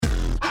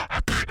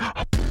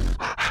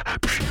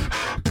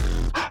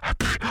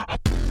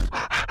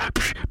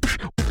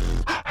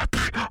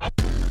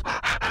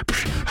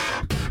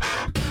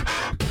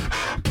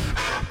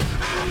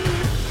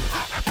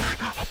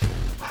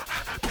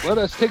let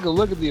us take a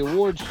look at the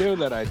award show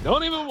that I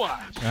don't even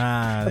watch.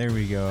 Ah, there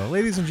we go.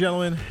 Ladies and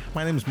gentlemen,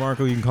 my name is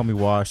Marco. You can call me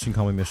Wash. You can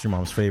call me Mr.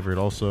 Mom's Favorite.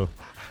 Also,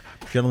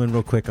 gentlemen,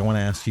 real quick, I want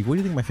to ask you, what do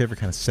you think my favorite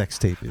kind of sex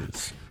tape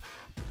is?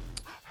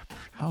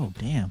 Oh,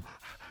 damn.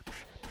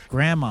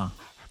 Grandma.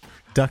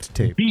 Duct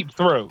tape. Deep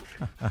Throat.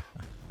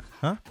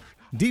 Huh?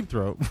 Deep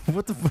Throat?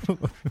 What the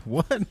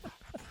what?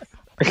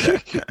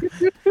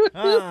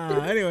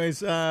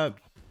 Anyways, I'm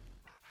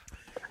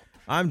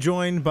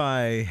joined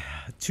by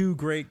two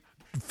great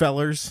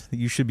fellers that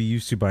you should be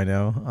used to by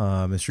now.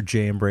 Mr.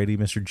 J.M. Brady,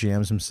 Mr.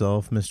 Jams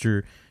himself,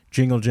 Mr.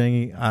 Jingle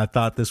Jangy. I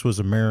thought this was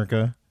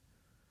America,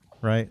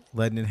 right?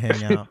 Letting it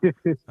hang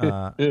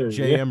out.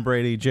 J.M.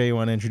 Brady, Jay, you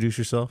want to introduce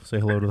yourself? Say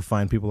hello to the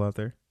fine people out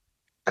there.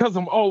 Because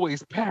I'm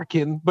always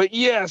packing. But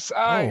yes,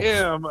 I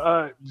am.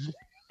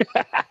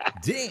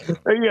 Damn.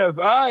 Yes,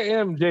 I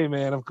am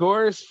J-Man, of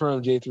course,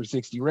 from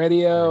J360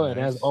 Radio. Very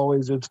And nice. as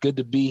always, it's good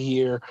to be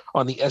here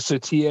on the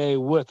SOTA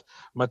with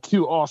my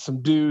two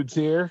awesome dudes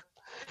here.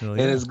 Hell And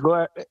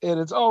yeah.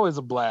 it's always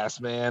a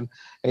blast, man.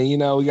 And we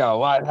got a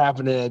lot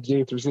happening at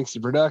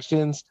J360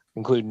 Productions,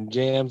 including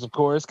jams, of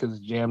course, because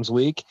it's Jams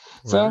Week.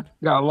 So Word.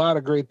 got a lot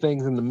of great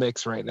things in the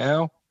mix right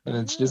now, and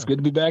it's just good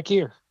to be back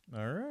here.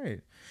 All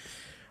right.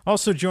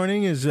 Also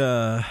joining is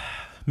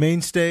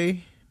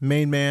mainstay,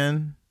 main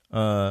man,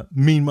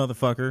 mean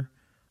motherfucker,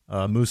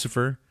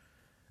 Moosifer,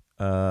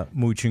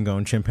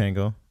 Muchingon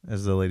Chimpango,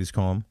 as the ladies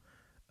call him.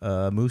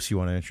 Moose, you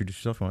want to introduce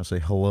yourself? You want to say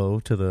hello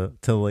to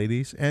the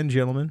ladies and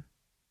gentlemen?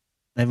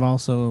 They've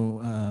also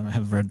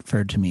have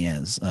referred to me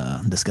as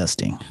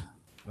disgusting.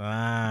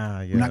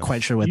 Ah, yeah. I'm not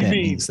quite sure what You that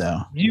mean- means,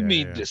 though. You Yeah,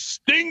 mean yeah.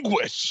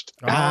 distinguished.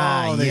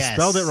 Oh, they yes.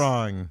 spelled it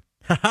wrong.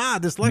 Haha,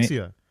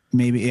 dyslexia.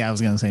 Maybe, I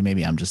was going to say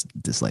maybe I'm just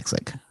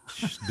dyslexic.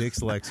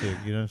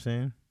 Dyslexic, you know what I'm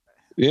saying?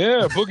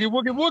 Yeah, boogie,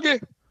 woogie,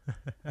 woogie.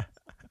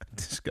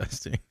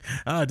 Disgusting.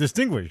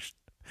 Distinguished.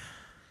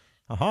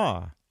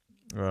 Aha.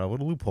 What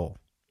a loophole.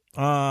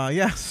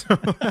 Yes.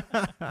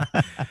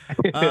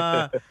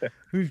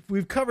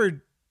 We've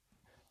covered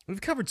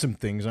some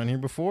things on here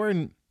before,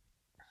 and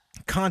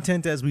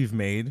content as we've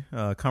made,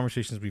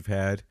 conversations we've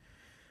had.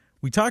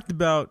 We talked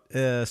about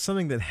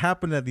something that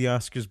happened at the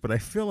Oscars, but I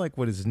feel like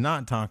what is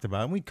not talked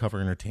about, and we cover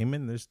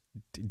entertainment. There's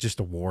just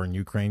a war in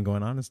Ukraine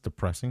going on. It's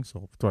depressing, so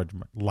we'll try to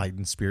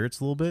lighten spirits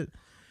a little bit.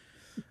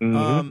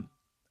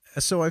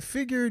 So I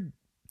figured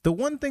the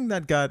one thing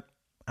that got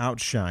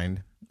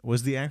outshined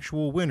was the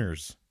actual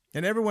winners.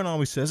 And everyone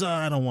always says,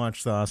 I don't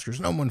watch the Oscars.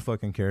 No one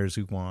fucking cares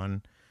who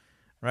won.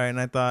 Right? And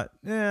I thought,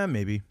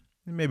 maybe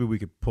we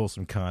could pull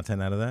some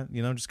content out of that.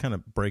 Just kind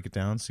of break it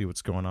down, see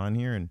what's going on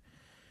here. And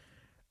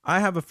I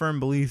have a firm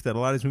belief that a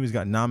lot of these movies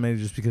got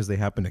nominated just because they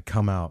happen to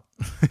come out.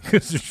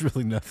 Because there's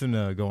really nothing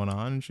going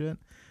on and shit.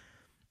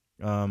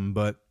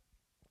 But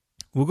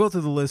we'll go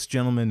through the list,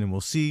 gentlemen, and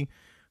we'll see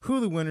who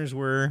the winners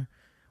were.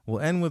 We'll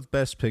end with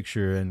Best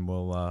Picture, and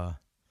we'll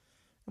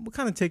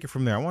kind of take it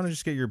from there. I want to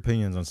just get your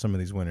opinions on some of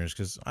these winners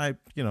because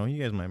you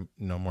guys might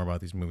know more about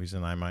these movies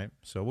than I might.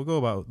 So we'll go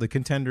about the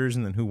contenders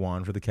and then who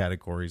won for the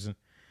categories and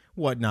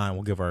whatnot.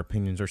 We'll give our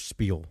opinions, our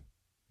spiel.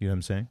 You know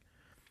what I'm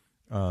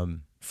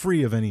saying?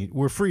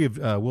 We're free of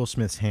Will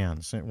Smith's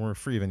hands. We're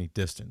free of any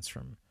distance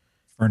from.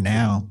 For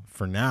now.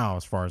 For now,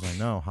 as far as I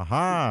know.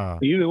 Haha.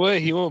 Either way,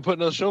 he won't put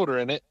no shoulder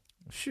in it.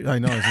 Shit, I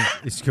know.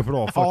 It's gonna put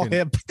all All fucking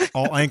hip.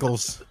 all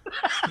ankles.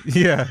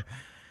 Yeah.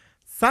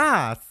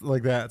 Fast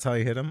like that. That's how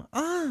you hit him.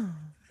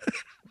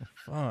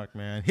 Fuck,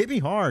 man. Hit me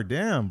hard.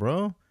 Damn,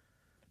 bro.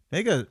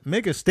 Make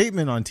a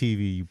statement on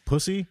TV, you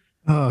pussy.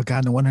 Oh,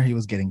 God, no wonder he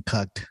was getting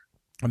cucked.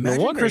 No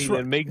Imagine wonder Chris he Rock.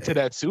 didn't make it to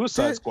that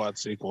Suicide That- Squad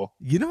sequel.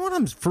 You know what?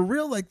 I'm for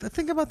real. Like,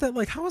 think about that.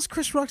 Like, how is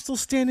Chris Rock still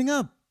standing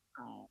up?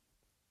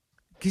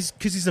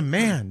 Because he's a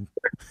man,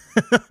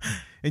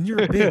 and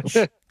you're a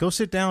bitch. Go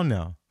sit down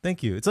now.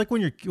 Thank you. It's like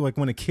when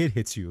when a kid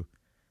hits you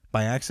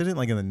by accident,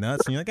 like in the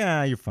nuts, and you're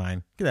like, you're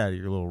fine. Get out of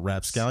here, little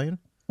rapscallion.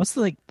 What's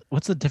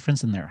the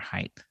difference in their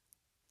height?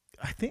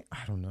 I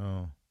don't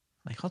know.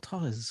 Like, how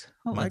tall is...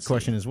 My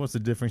question is, what's the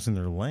difference in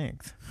their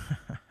length?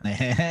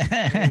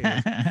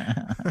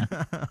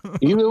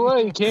 Either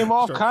way, he came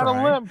off Start kind of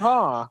crying. limp,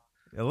 huh?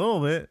 A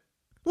little bit.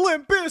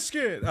 Limp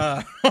Biscuit.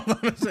 Hold on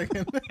a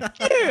second.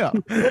 Yeah.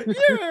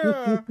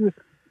 Yeah.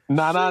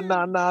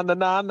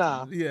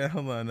 Nah. Yeah,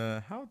 hold on.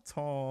 How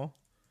tall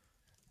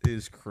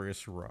is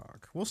Chris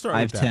Rock? We'll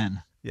start with that.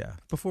 5'10". Yeah.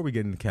 Before we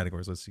get into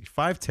categories, let's see.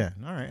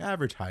 5'10". All right.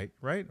 Average height,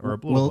 right? Or a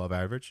little above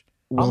average.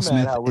 Will I'm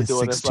Smith mad how we're is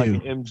doing this like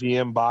 6'2". an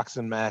MGM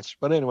boxing match.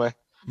 But anyway,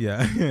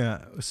 Yeah.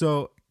 Yeah.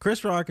 So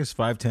Chris Rock is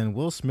 5'10".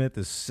 Will Smith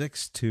is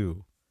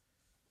 6'2".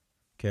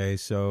 Okay.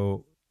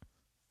 So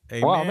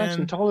I'm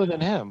actually taller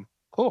than him.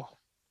 Cool.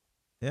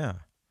 Yeah.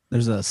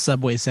 There's a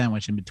Subway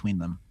sandwich in between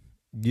them.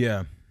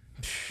 Yeah.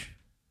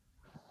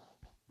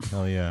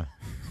 Hell yeah.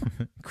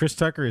 Chris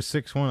Tucker is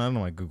 6'1". I don't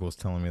know why Google's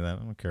telling me that.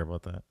 I don't care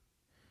about that.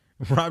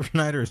 Rob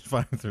Schneider is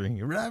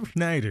 5'3". Rob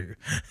Schneider.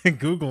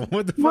 Google,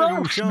 what the fuck are you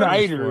Rob showing us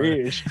Schneider for?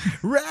 is.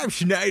 Rob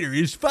Schneider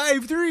is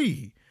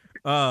 5'3".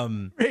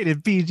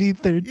 Rated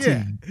PG-13.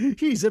 Yeah,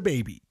 he's a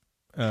baby.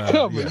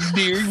 Coming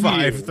near you.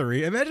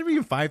 5'3". Imagine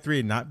being 5'3"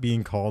 and not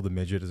being called a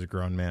midget as a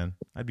grown man.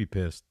 I'd be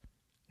pissed.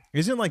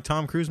 Isn't like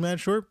Tom Cruise mad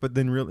short? But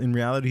then in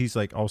reality, he's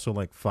like also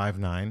like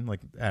 5'9", like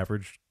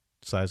average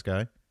size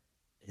guy.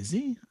 Is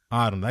he?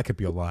 I don't know. That could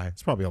be a lie.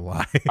 It's probably a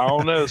lie. I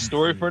don't know.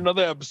 Story for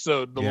another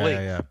episode. The link.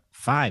 Yeah.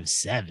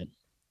 5'7".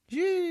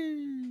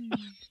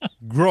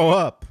 Grow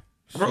up.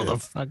 Grow the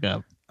fuck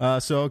up.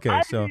 So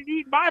I didn't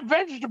eat my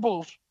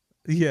vegetables.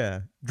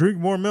 Yeah, drink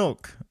more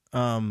milk.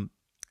 All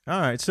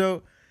right,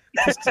 so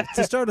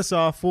to start us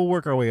off, we'll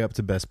work our way up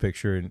to Best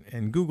Picture,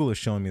 and Google is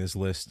showing me this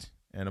list,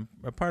 and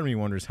a part of me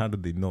wonders how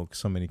did they milk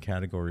so many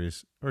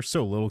categories or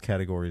so little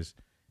categories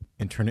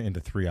and turn it into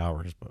 3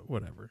 hours? But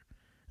whatever.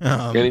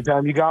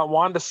 Anytime you got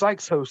Wanda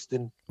Sykes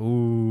hosting,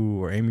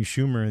 Or Amy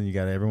Schumer, and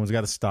everyone's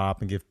got to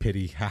stop and give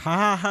pity.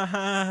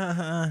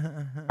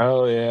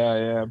 Oh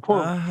yeah.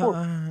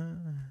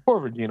 Poor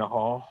Regina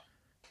Hall.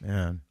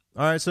 Yeah.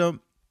 All right, so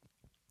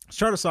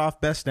start us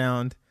off. Best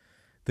Sound.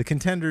 The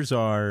contenders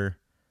are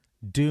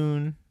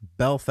Dune,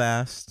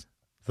 Belfast,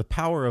 The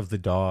Power of the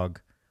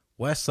Dog,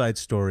 West Side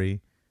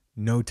Story,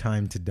 No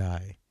Time to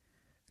Die.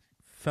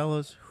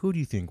 Fellas, who do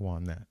you think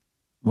won that?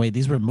 Wait,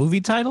 these were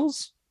movie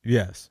titles?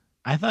 Yes.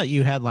 I thought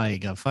you had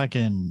like a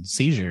fucking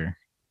seizure.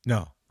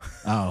 No.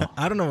 Oh.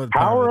 I don't know what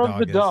Power of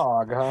the is.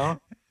 Dog, huh?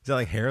 Is that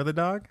like Hair of the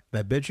Dog?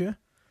 That bit you?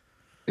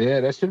 Yeah,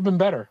 that should have been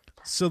better.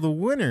 So the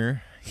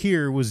winner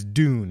here was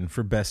Dune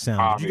for Best Sound.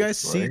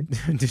 Obviously.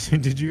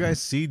 Did you guys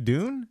see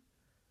Dune?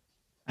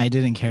 I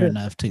didn't care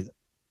enough to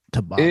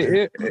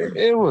bother.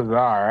 It was all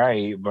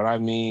right, but I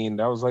mean,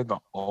 that was like the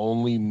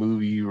only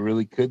movie you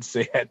really could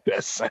say had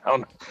Best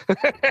Sound.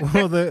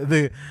 Well,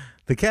 the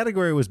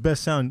category was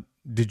Best Sound.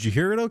 Did you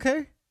hear it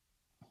okay?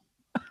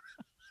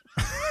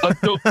 I'm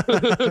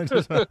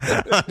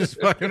just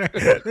fucking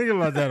thinking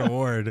about that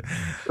award.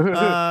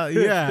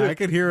 Yeah, I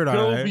could hear it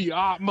all right. Dolby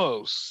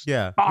Atmos.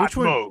 Yeah.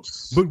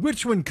 Atmos.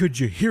 Which one could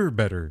you hear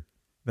better?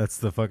 That's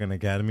the fucking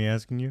Academy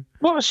asking you.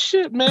 Well,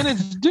 shit, man,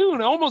 it's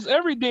Dune. Almost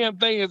every damn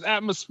thing is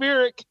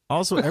atmospheric.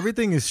 Also,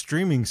 everything is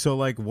streaming. So,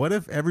 like, what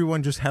if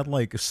everyone just had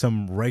like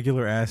some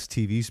regular ass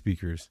TV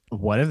speakers?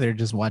 What if they're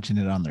just watching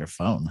it on their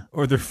phone?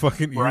 Or their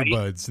fucking Right.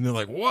 earbuds, and they're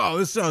like, "Wow,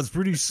 this sounds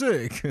pretty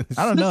sick."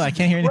 I don't know. I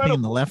can't hear anything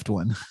in the left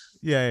one.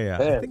 Yeah.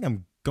 I think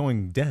I'm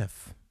going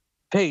deaf.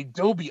 Hey,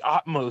 Dolby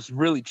Atmos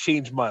really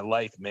changed my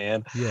life,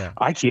 man. Yeah.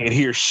 I can't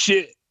hear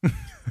shit.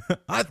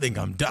 I think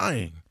I'm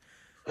dying.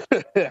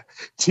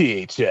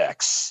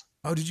 THX.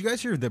 Oh, did you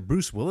guys hear that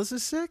Bruce Willis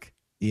is sick?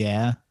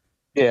 Yeah.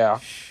 Yeah.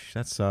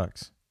 That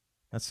sucks.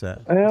 That's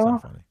sad. Yeah. That's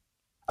not funny.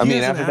 I He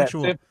mean, has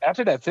an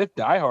after that fifth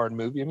Die Hard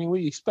movie, I mean, what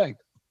do you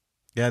expect?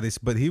 Yeah,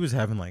 but he was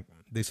having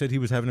they said he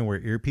was having to wear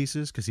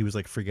earpieces because he was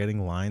like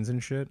forgetting lines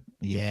and shit.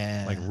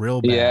 Yeah. Like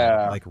real bad.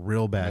 Yeah. Like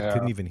real bad. Yeah.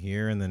 Couldn't even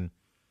hear, and then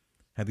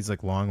had these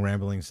like long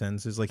rambling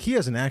sentences. Like he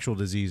has an actual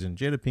disease, and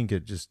Jada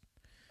Pinkett just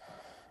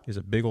is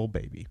a big old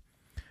baby.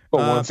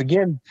 But once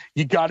again,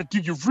 you got to do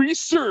your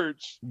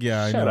research.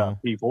 Yeah, I Shut know.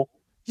 up, people.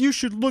 You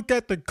should look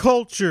at the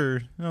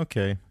culture.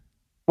 Okay.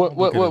 What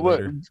Look at it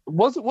later.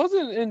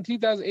 wasn't in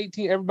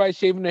 2018 everybody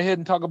shaving their head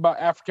and talking about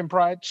African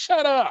pride?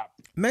 Shut up.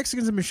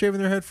 Mexicans have been shaving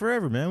their head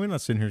forever, man. We're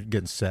not sitting here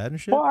getting sad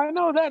and shit. Well, I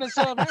know that in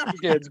some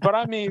Africans, but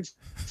I mean,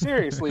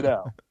 seriously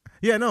though,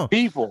 Yeah, no.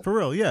 people. For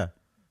real, yeah.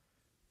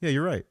 Yeah,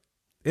 you're right.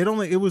 It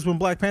was when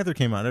Black Panther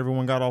came out.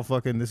 Everyone got all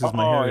fucking, this is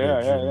my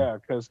heritage. yeah.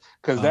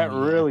 Because that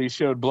really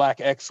showed black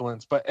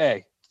excellence. But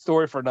hey,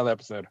 story for another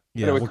episode.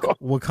 Yeah, There we go.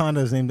 Wakanda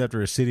is named after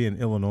a city in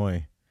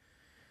Illinois.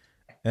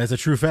 That's a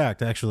true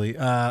fact, actually.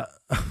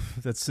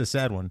 That's a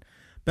sad one.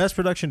 Best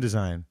production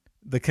design.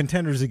 The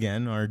contenders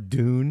again are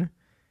Dune,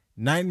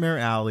 Nightmare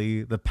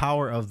Alley, The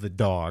Power of the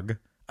Dog.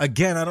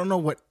 Again, I don't know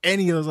what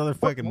any of those other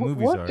fucking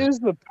movies are. What is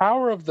The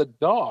Power of the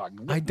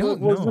Dog? I don't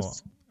Was know.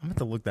 this I'm going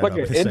to look that like up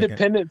in an a second.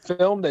 independent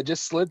film that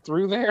just slid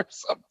through there or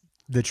something?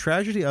 The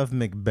Tragedy of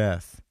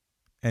Macbeth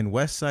and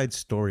West Side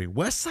Story.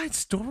 West Side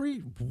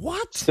Story?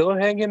 What? Still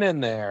hanging in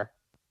there.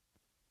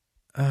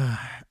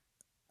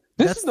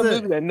 This That's is the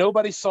movie that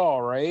nobody saw,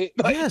 right?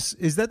 Like, yes.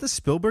 Is that the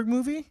Spielberg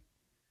movie?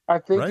 I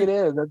think Right? it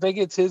is. I think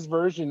it's his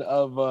version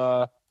of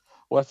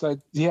West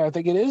Side. Yeah, I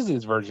think it is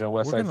his version of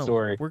West Side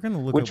Story, We're going to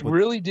look which up.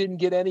 really didn't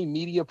get any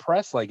media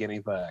press like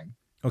anything.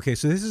 Okay,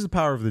 so this is The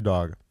Power of the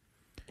Dog.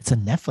 It's a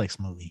Netflix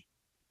movie.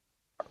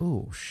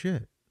 Oh,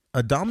 shit.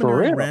 A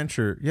domineering real?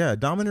 rancher. Yeah, a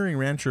domineering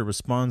rancher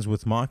responds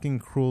with mocking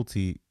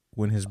cruelty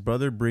when his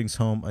brother brings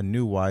home a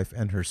new wife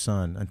and her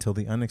son until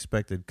the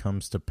unexpected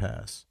comes to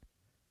pass.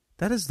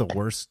 That is the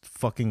worst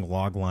fucking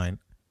log line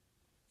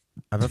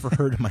I've ever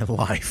heard in my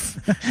life.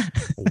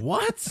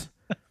 What?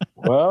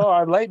 Well,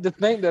 I'd like to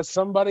think that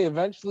somebody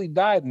eventually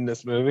died in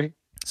this movie.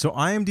 So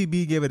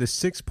IMDb gave it a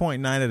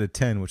 6.9 out of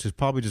 10, which is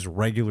probably just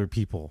regular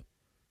people.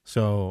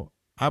 So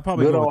I'll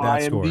probably Good go old with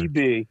that score.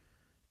 IMDb.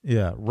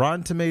 Yeah,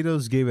 Rotten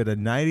Tomatoes gave it a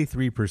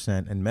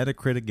 93%, and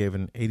Metacritic gave it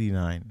an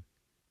 89.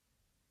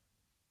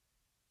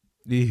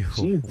 Ew,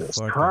 Jesus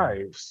fucking-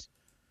 Christ.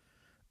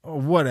 Oh,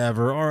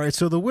 whatever. All right,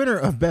 so the winner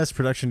of Best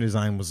Production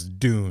Design was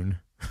Dune.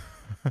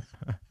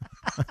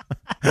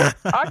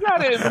 I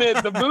gotta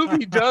admit, the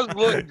movie does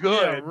look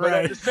good, but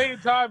right. at the same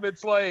time,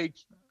 it's like,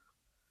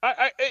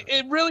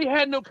 it really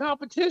had no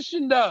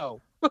competition,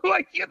 though.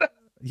 Like, you know,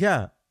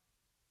 Yeah.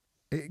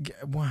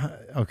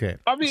 Okay.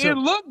 I mean, So- it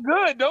looked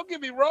good. Don't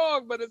get me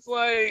wrong, but it's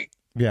like,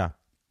 Yeah.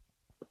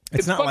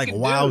 It's not like fucking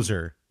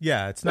wowzer.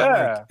 Yeah, it's not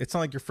Yeah. like it's not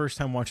like your first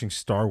time watching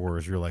Star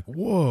Wars. You're like,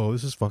 whoa,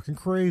 this is fucking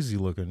crazy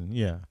looking.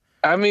 Yeah.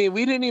 I mean,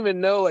 we didn't even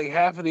know like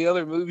half of the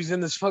other movies in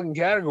this fucking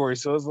category,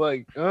 so it's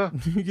like,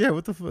 Yeah,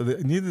 what the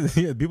fuck?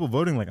 Neither people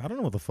voting like, I don't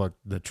know what the fuck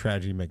the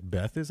tragedy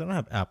Macbeth is. I don't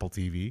have Apple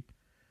TV.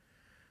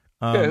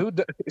 yeah, who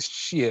does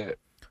shit?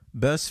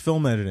 Best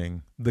film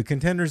editing. The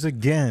contenders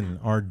again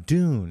are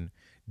Dune,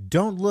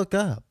 Don't Look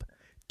Up,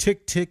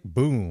 Tick Tick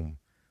Boom,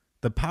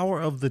 The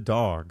Power of the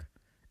Dog,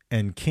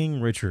 and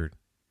King Richard.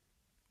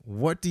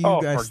 What do you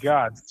guys? For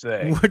God's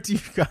sake, What do you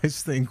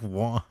guys think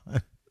won?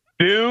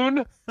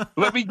 Dune?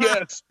 Let me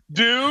guess,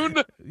 Dune.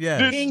 Yeah,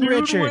 Did King Dune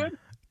Richard. win?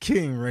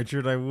 King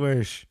Richard. I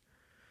wish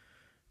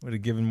would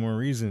have given more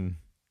reason.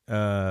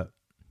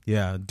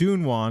 Yeah,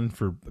 Dune won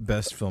for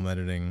best film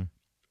editing.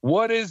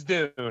 What is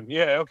Dune?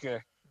 Yeah, okay.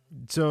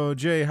 So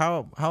Jay,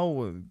 how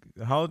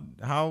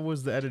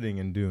was the editing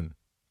in Dune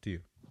to you?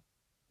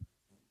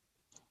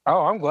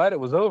 Oh, I'm glad it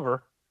was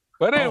over.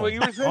 But anyway, you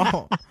were saying.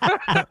 Oh.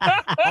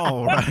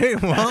 All right.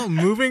 Well,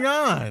 moving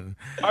on.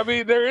 I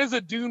mean, there is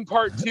a Dune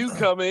Part 2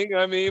 coming.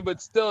 I mean,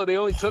 but still, they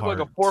only took like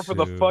a Part 4 for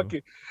the 2.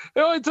 fucking.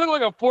 They only took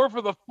like a 4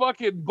 for the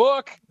fucking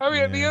book. I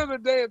mean, at the Yeah. end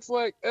of the day, it's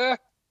like,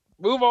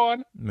 move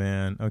on.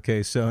 Man.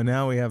 Okay, so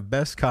now we have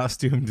best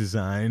costume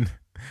design.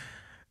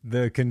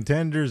 The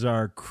contenders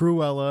are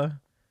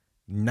Cruella,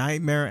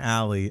 Nightmare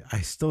Alley.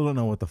 I still don't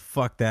know what the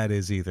fuck that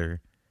is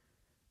either.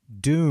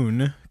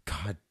 Dune.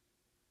 God.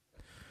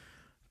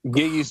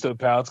 Get used to it,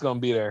 pal. It's gonna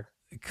be there.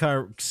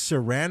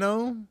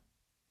 Serrano.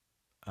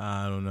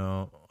 I don't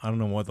know. I don't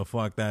know what the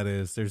fuck that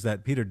is. There's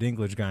that Peter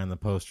Dinklage guy on the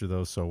poster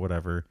though, so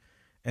whatever.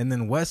 And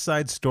then West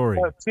Side Story.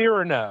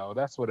 Cyrano,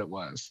 that's what it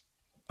was.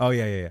 Oh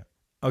yeah.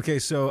 Okay,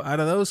 so out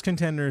of those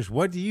contenders,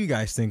 what do you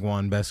guys think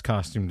won best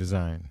costume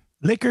design?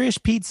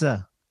 Licorice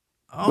Pizza.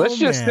 Oh, Let's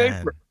just say,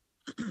 man.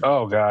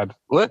 oh God,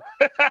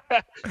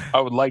 I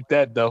would like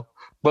that though.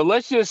 But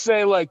let's just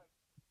say like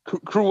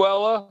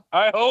Cruella.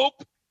 I hope.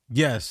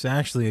 Yes,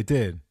 actually, it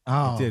did.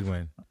 Oh, It did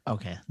win.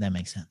 okay, that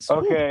makes sense.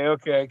 Okay,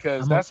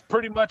 because I'm that's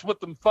pretty much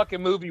what the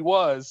fucking movie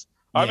was.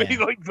 I Yeah. mean,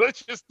 like,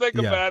 let's just think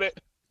Yeah. about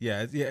it.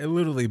 Yeah,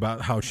 literally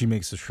about how she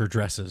makes her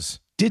dresses.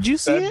 Did you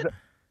see That's- it?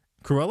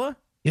 Cruella?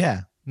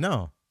 Yeah.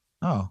 No.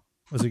 Oh,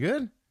 Was it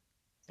good?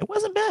 it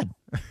wasn't bad.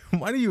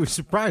 Why are you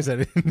surprised I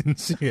didn't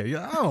see it?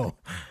 Yeah, oh,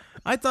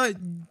 I thought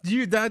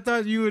you would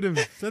have.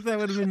 That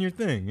would have been your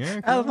thing.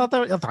 Yeah. I thought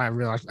that. I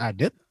realized I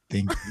did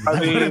think I that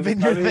would have mean-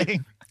 been your I mean-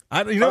 thing.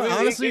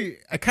 Honestly,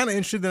 I kind of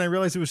interested. Then I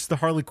realized it was the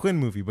Harley Quinn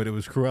movie, but it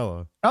was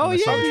Cruella. Oh when I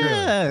saw the trailer.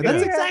 yeah,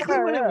 that's Yeah. exactly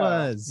what it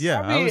was.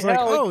 Yeah, I I, mean, was like,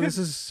 hell, it oh, could- this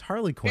is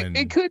Harley Quinn.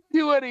 It couldn't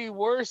do any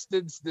worse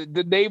than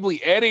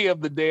namely any of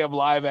the damn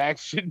live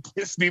action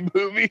Disney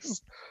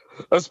movies,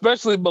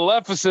 especially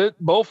Maleficent,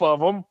 both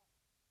of them.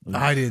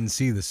 I didn't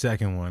see the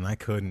second one. I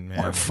couldn't,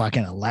 man. Or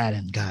fucking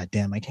Aladdin. God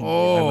damn, I can't.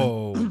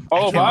 Oh,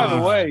 Oh, by the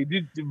God.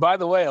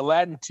 way,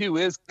 Aladdin 2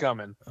 is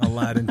coming.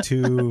 Aladdin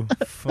 2.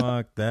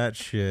 Fuck that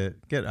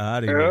shit. Get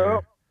out of Yeah. here.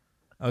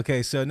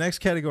 Okay, so next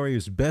category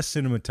is best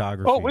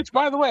cinematography. Oh, which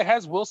by the way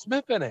has Will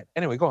Smith in it.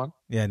 Anyway, go on.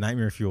 Yeah,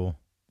 Nightmare Fuel.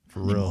 For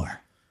real. Anymore.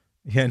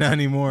 Yeah, not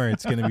anymore.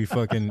 It's gonna be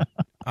fucking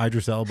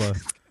Idris Elba.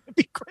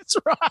 Be Chris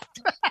Rock.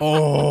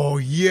 Oh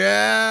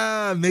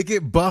yeah, make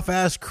it buff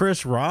ass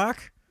Chris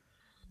Rock.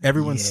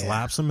 Everyone Yeah.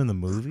 slaps him in the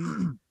movie.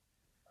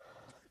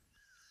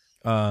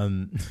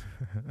 So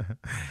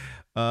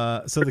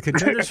the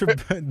contenders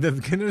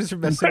for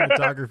best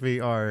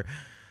cinematography are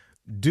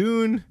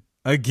Dune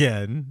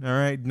again. All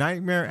right,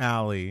 Nightmare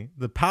Alley,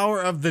 The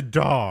Power of the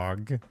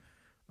Dog.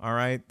 All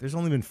right, there's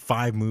only been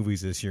 5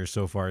 movies this year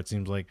so far. It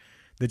seems like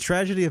The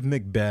Tragedy of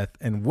Macbeth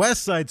and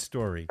West Side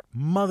Story.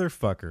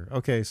 Motherfucker.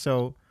 Okay,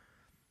 so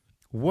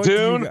what?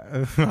 Dune.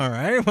 All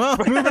right, well,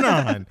 moving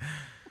on.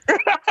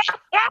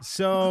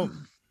 So,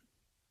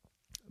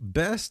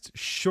 best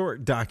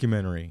short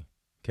documentary.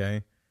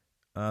 Okay,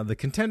 the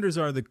contenders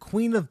are The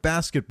Queen of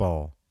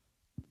Basketball,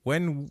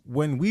 When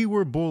We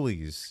Were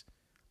Bullies,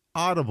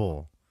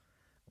 Audible,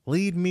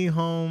 Lead Me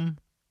Home,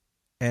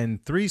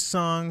 and 3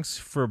 Songs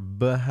for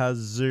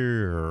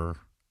Bahadur.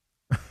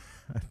 I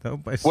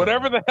hope I said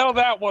Whatever the hell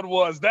that one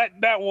was, that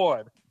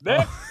one.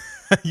 That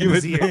you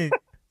would think,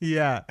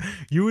 yeah,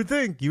 you would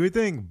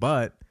think,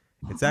 but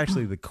it's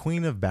actually The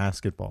Queen of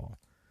Basketball.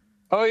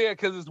 oh yeah,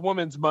 because it's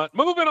Women's Month.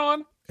 Moving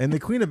on. And The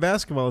Queen of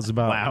Basketball is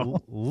about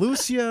Wow.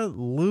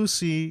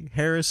 Lucy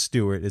Harris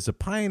Stewart is a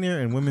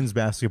pioneer in women's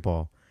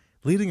basketball,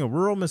 leading a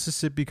rural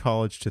Mississippi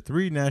college to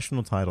 3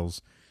 national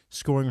titles,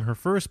 scoring her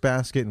first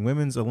basket in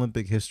women's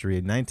Olympic history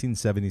in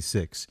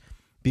 1976,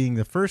 being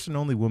the first and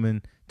only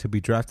woman to be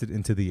drafted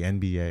into the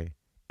NBA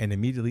and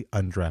immediately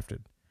undrafted.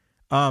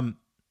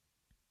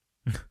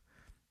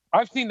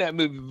 I've seen that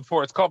movie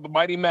before. It's called The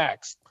Mighty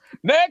Max.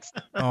 Next.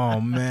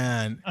 Oh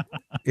man,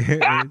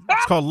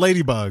 it's called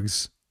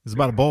Ladybugs. It's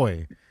about a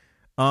boy.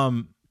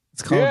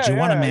 It's called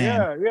Joanna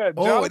Man. Yeah.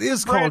 Oh, it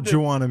is called Brandon.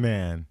 Joanna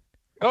Man.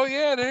 Oh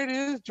yeah, there it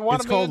is.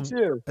 Joanna Man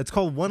too. It's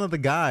called One of the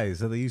Guys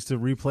that they used to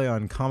replay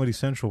on Comedy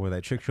Central, where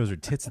that chick shows her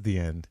tits at the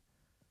end.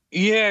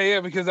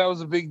 Yeah, because that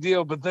was a big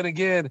deal. But then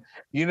again,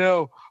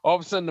 all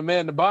of a sudden,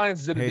 Amanda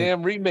Bynes did a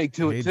damn remake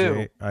to it too.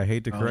 Jay, I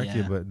hate to correct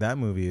you, but that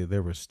movie,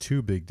 there was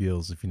 2 big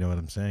deals, if you know what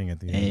I'm saying, at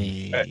the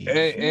end.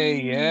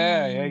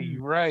 Yeah,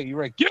 you're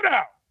right. Get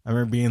out! I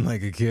remember being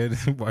like a kid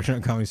watching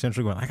on Comedy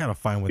Central, going, "I gotta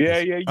find what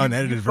this you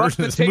unedited fucked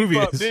version the of this movie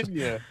tape up, is." didn't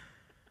you?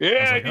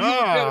 Yeah, like, you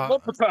got it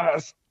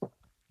multiples.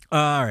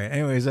 All right.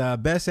 Anyways,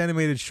 best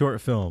animated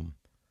short film.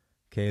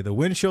 Okay, The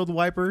Windshield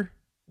Wiper,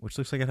 which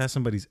looks like it has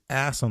somebody's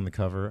ass on the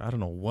cover. I don't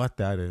know what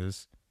that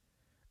is.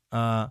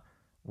 Robin?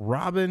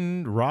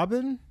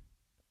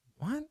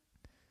 What?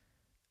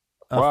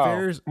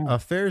 Wow.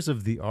 Affairs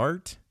of the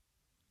Art.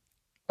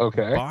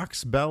 Okay.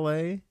 Box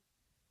Ballet,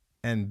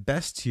 and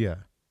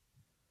Bestia.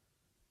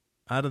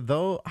 Out of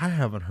those, I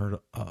haven't heard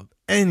of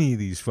any of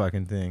these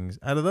fucking things.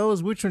 Out of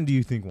those, which one do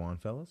you think won,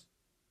 fellas?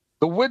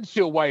 The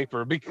Windshield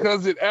Wiper,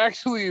 because it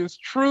actually is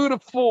true to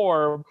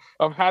form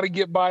of how to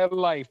get by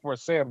life for a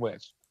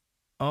sandwich.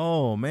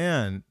 Oh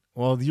man.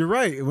 Well, you're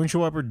right.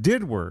 Windshield Wiper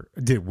did work.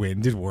 Did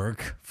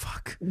work.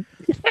 Fuck.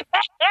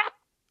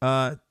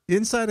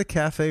 Inside a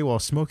cafe while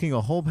smoking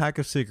a whole pack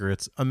of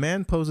cigarettes, a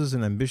man poses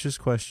an ambitious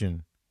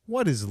question.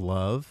 What is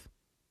love?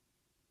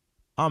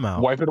 I'm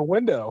out. Wiping a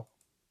window.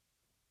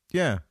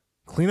 Yeah.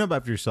 Clean up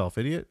after yourself,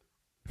 idiot.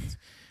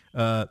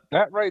 That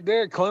right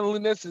there,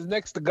 cleanliness is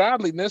next to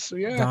godliness. So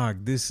yeah.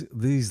 Dog,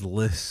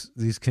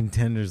 these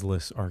contenders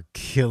lists are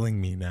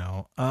killing me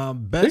now.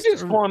 They're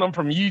just pulling them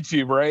from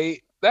YouTube,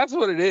 right? That's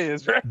what it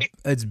is, right?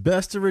 Its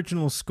best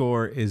original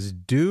score is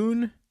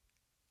Dune,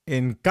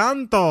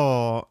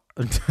 Encanto,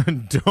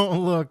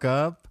 Don't Look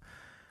Up,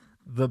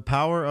 The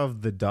Power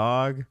of the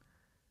Dog,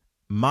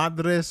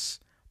 Madres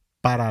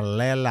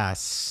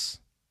Paralelas.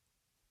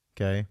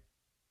 Okay.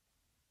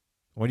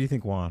 What do you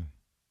think, Juan?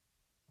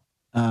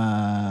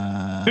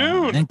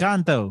 Dude.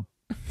 Encanto.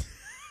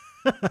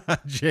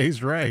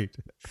 Jay's right.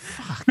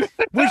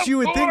 Which you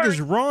would think is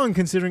wrong,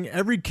 considering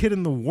every kid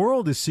in the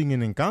world is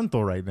singing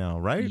Encanto right now,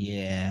 right?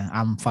 Yeah,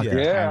 I'm fucking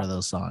tired of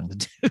those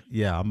songs.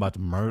 Yeah, I'm about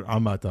to murder.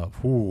 I'm about to.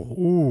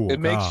 Ooh,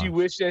 it makes you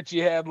wish that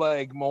you had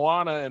like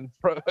Moana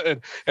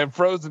and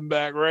Frozen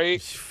back,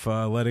 right?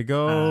 Let it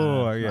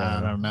go. Yeah,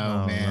 I don't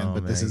know, man.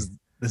 But this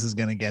is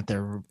gonna get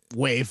there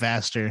way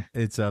faster.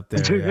 It's up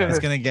there. Yeah. It's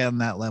gonna get on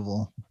that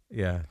level.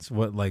 Yeah, it's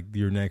what like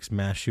your next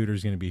mass shooter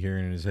is going to be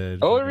hearing in his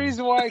head. The only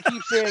reason why I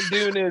keep saying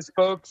Dune is,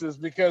 folks, is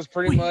because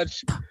pretty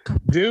much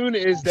Dune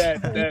is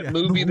that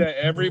movie that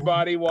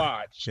everybody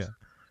watched. Yeah,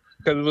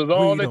 because it was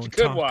all that you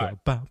could watch.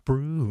 About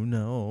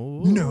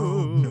Bruno.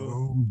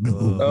 No.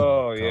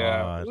 Oh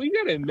yeah, well, you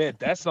gotta admit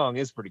that song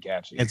is pretty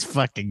catchy. It's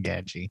fucking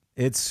catchy.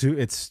 It's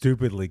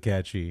stupidly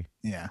catchy.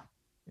 Yeah.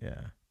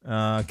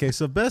 Okay,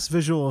 so best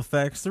visual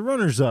effects. The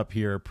runners up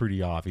here are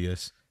pretty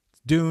obvious.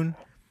 It's Dune,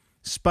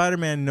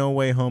 Spider-Man No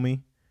Way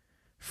Homie,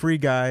 Free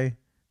Guy,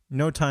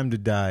 No Time to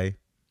Die,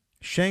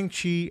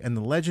 Shang-Chi, and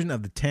The Legend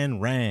of the Ten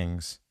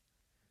Rings.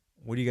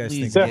 What do you guys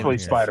think? Definitely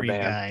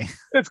Spider-Man.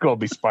 It's gonna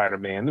be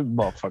Spider-Man. This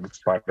motherfucking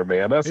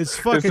Spider-Man. It's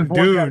fucking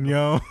Dune,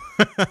 yo.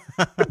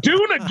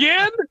 Dune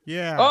again?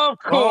 Yeah. Of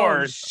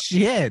course. Oh,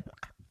 shit.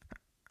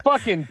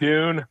 Fucking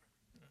Dune.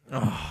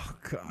 Oh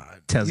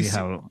God. Tells you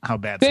how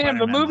bad. Damn, Spider-Man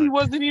the movie looked.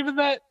 wasn't even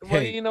that. Well,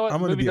 Hey, you know what?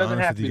 I'm The gonna movie be doesn't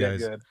honest have to with be you that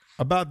guys. good.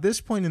 About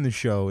this point in the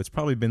show, it's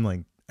probably been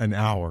like an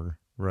hour,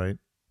 right?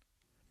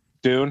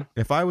 Dune.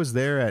 If I was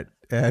there at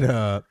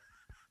the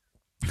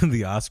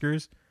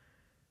Oscars,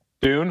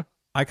 Dune.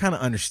 I kind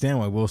of understand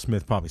why Will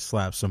Smith probably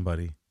slapped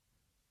somebody.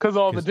 Because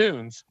all the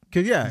Dunes.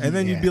 Cause and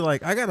then you'd be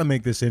like, I gotta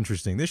make this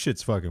interesting. This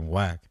shit's fucking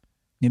whack.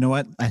 You know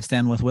what? I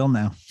stand with Will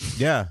now.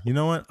 Yeah, you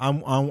know what?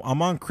 I'm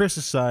on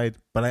Chris's side,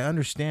 but I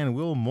understand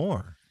Will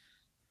more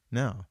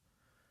now.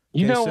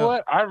 You know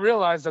what? I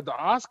realized that the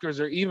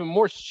Oscars are even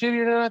more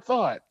shittier than I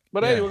thought.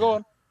 But anyway, go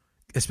on.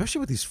 Especially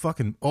with these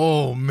fucking.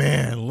 Oh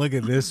man, look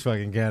at this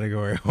fucking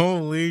category.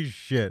 Holy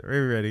shit! Are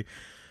you ready?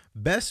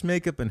 Best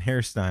makeup and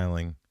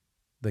hairstyling.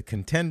 The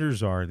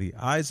contenders are The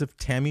Eyes of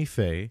Tammy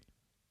Faye,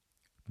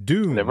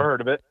 Dune, Never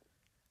heard of it,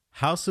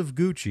 House of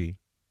Gucci,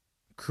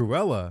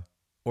 Cruella,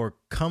 or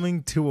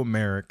Coming to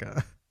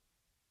America.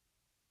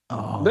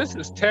 Oh, this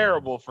is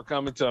terrible for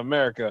Coming to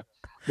America,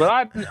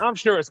 but I'm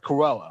sure it's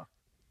Cruella.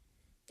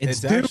 It's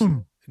Dune.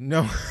 Actually,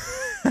 no,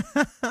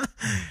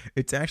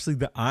 it's actually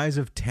The Eyes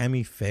of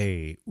Tammy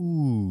Faye.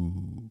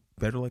 Ooh,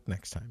 better luck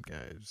next time,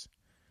 guys.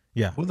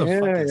 Yeah, Who the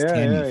fuck is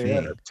Tammy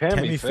Faye?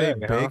 Tammy Faye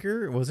huh?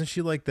 Baker, wasn't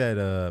she like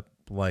that?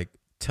 Like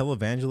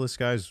televangelist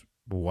guy's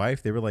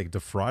wife? They were like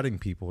defrauding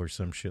people or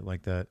some shit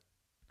like that.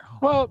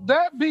 Well,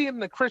 that being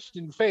the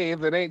Christian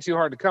faith, it ain't too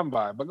hard to come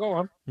by. But go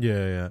on.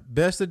 Yeah.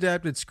 Best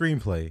adapted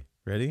screenplay.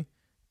 Ready?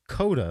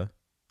 Coda.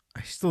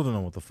 I still don't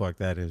know what the fuck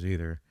that is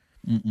either.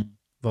 Mm-mm.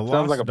 The Sounds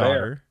Lost like a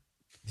Daughter.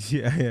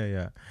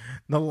 Yeah.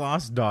 The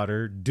Lost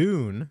Daughter.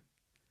 Dune.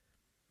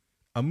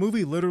 A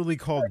movie literally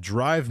called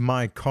Drive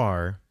My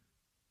Car.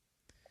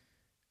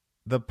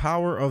 The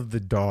Power of the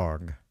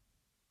Dog.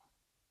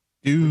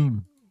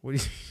 Dude. What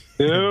do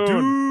you Dude.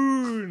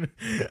 Dune.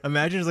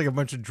 Imagine it's like a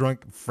bunch of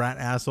drunk frat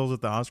assholes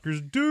at the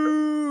Oscars.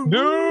 Dune.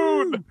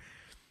 Dude.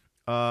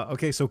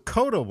 Okay, so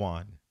Coda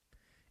won.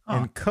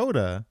 And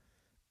Coda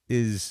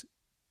is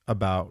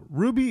about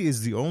Ruby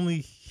is the only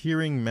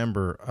hearing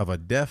member of a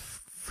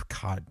deaf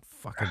God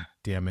fucking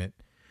damn it.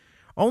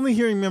 Only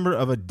hearing member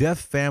of a deaf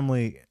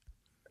family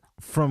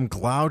from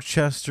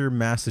Gloucester,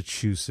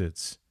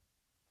 Massachusetts.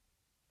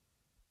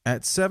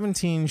 At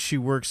 17, she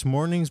works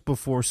mornings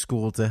before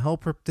school to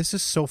help her. This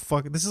is so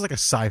fucking. This is like a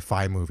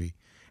sci-fi movie.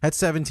 At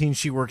 17,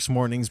 she works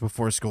mornings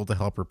before school to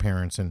help her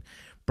parents and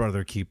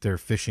brother keep their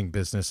fishing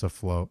business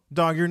afloat.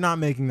 Dog, you're not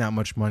making that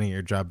much money at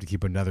your job to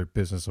keep another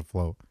business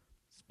afloat.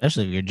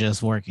 Especially if you're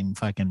just working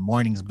fucking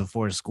mornings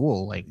before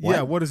school. Like, what?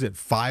 Yeah, what is it?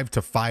 5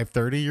 to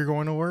 5:30 you're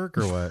going to work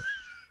or what?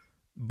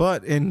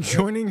 But in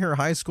joining her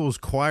high school's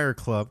choir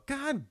club,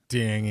 god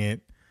dang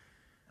it.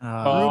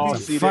 Ruby,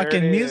 see, there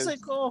fucking it is.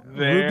 musical.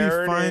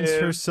 There Ruby finds it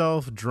is.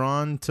 herself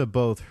drawn to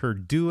both her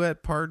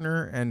duet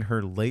partner and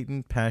her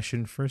latent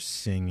passion for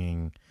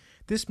singing.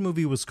 This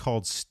movie was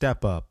called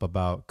Step Up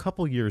about a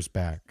couple years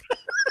back.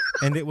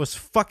 And it was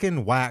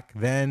fucking whack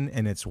then,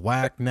 and it's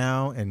whack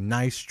now, and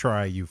nice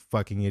try, you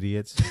fucking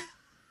idiots.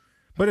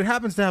 But it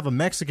happens to have a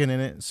Mexican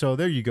in it, so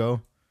there you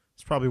go.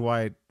 It's probably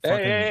why it fucking...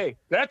 Hey,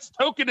 that's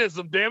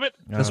tokenism, damn it.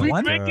 Just We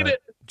one? making it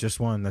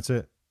Just one, that's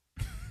it.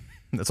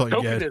 That's all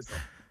you get. tokenism.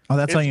 Oh,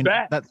 that's all It's you.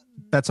 back.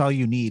 That's all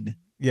you need.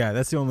 Yeah,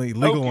 that's the only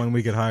legal Okay. one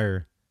we could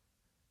hire.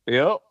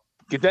 Yep.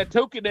 Get that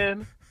token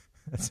in.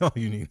 That's all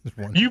you need is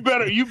one. You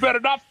better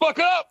not fuck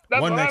up.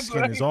 That's One what Mexican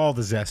I'm saying. is all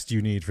the zest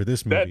you need for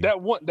this movie.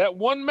 That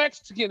one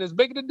Mexican is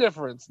making a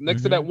difference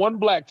next to that one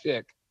black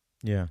chick.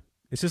 Yeah.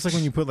 It's just like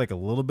when you put like a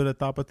little bit of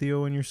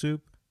tapatio in your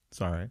soup. It's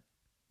all right.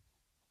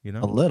 You A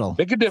know? little.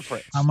 Make a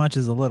difference. How much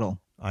is a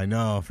little? I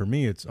know. For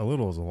me, it's a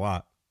little is a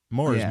lot.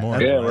 More is more.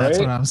 Yeah, That's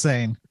right? what I'm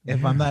saying.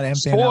 If I'm not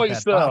emptying Spoil out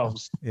that bottle,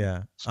 yourselves.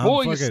 Yeah. Spoil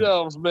I'm fucking-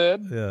 yourselves,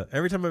 man. Yeah.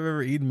 Every time I've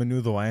ever eaten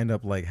menudo, I end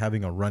up like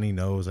having a runny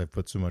nose. I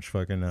put so much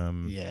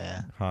fucking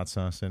yeah, hot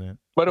sauce in it.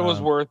 But it was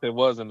worth it,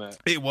 wasn't it?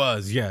 It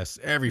was, yes.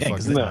 Every Yeah,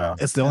 'cause fucking No. time.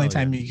 it's the only Hell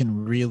time you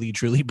can really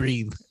truly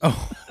breathe.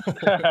 Oh,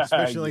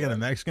 especially like in Yeah. a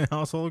Mexican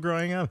household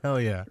growing up. Hell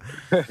yeah.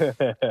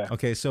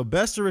 Okay, so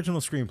best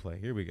original screenplay.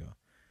 Here we go.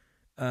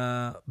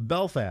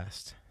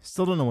 Belfast.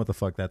 Still don't know what the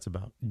fuck that's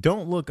about.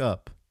 Don't Look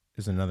Up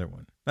is another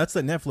one. That's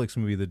the Netflix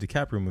movie, the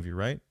DiCaprio movie,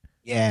 right?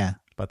 Yeah,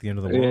 About the end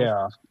of the world.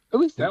 Yeah. At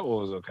least that one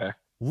was okay.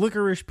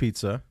 Licorice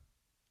Pizza.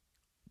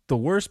 The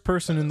Worst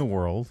Person in the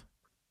World.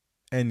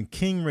 And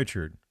King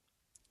Richard.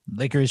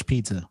 licorice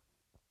pizza.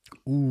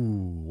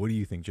 Ooh, what do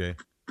you think, Jay?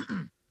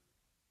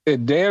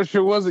 It damn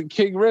sure wasn't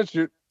King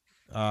Richard.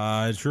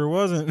 It sure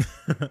wasn't.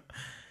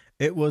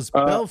 It was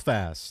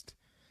Belfast.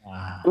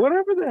 Wow.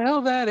 Whatever the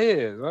hell that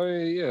is. I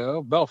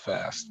mean,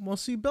 Belfast. Well,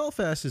 see,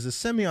 Belfast is a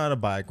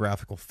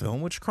semi-autobiographical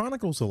film which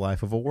chronicles the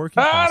life of a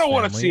working I class don't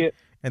want to family see it.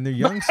 and their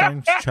young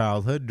son's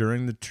childhood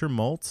during the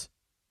tumult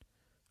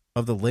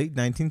of the late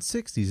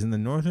 1960s in the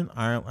Northern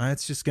Ireland.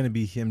 It's just going to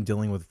be him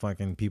dealing with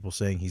fucking people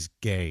saying he's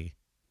gay.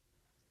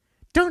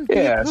 Don't be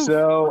a Yeah, poof.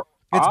 so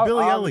It's I'll-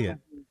 Billy I'll- Elliot.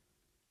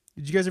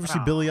 Did you guys ever see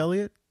Billy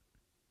Elliot?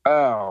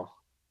 Oh.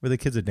 Where the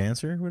kid's a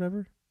dancer or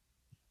whatever?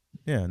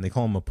 Yeah, and they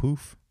call him a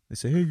poof. They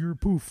say, hey, you're a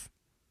poof.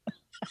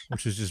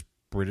 Which is just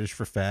British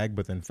for fag,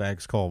 but then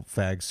fags call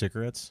fag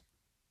cigarettes.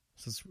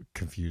 So it's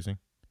confusing.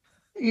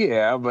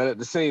 Yeah, but at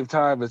the same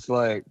time, it's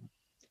like,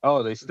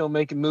 oh, they still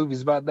making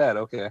movies about that.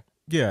 Okay.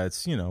 Yeah,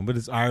 it's, but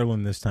it's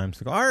Ireland this time.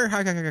 So I don't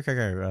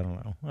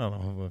know. I don't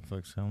know what the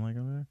fuck sound like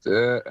over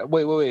there.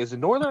 Wait. Is it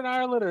Northern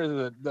Ireland or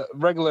is it the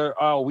regular,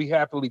 oh, we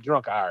happily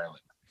drunk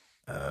Ireland?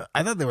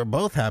 I thought they were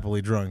both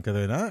happily drunk. Are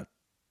they not?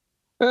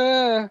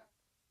 Eh,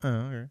 Oh,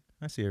 okay.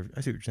 I see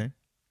what you're saying.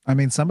 I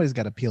mean, somebody's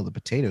got to peel the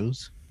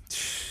potatoes.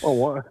 oh,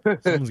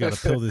 what? Someone's got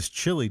to pill this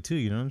chili too.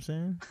 You know what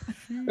I'm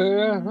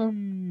saying?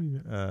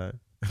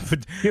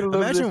 But Get a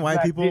little imagine bit why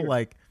back people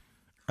here.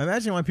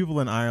 imagine why people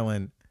in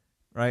Ireland,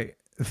 right?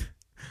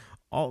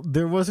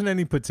 There wasn't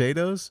any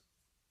potatoes,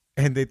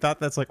 and they thought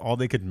that's like all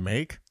they could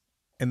make,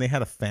 and they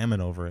had a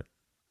famine over it.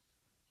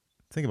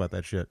 Think about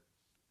that shit.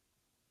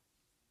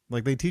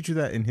 Like they teach you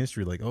that in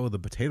history, like, oh, the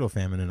potato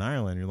famine in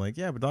Ireland. You're like,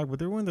 yeah, but dog, but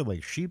there weren't there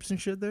like sheeps and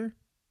shit there,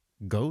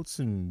 goats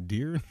and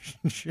deer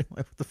and shit.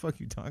 Like, what the fuck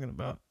are you talking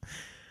about?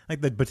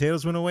 Like the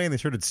potatoes went away and they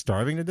started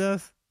starving to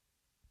death.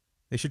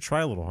 They should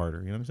try a little harder.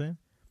 You know what I'm saying?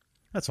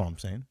 That's all I'm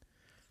saying.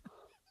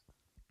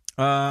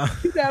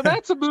 Yeah,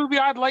 that's a movie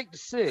I'd like to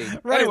see.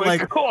 Right, Anyway,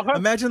 like go on.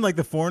 imagine like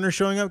the foreigner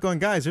showing up, going,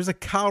 guys, there's a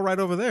cow right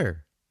over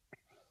there.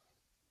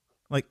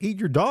 Like, eat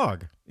your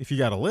dog if you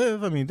got to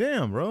live. I mean,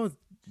 damn, bro.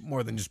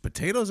 More than just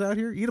potatoes out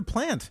here. Eat a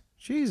plant.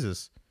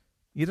 Jesus.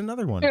 Eat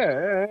another one.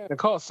 Yeah, they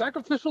call it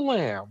sacrificial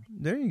lamb.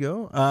 There you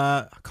go.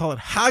 Call it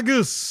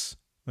haggis.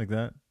 Like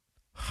that.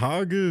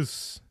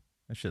 Haggis.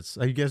 That shit's.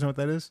 You guys know what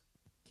that is?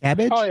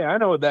 Cabbage? Oh yeah, I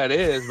know what that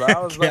is, but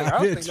I was like, I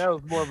Cabbage. think that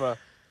was more of a.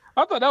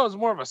 I thought that was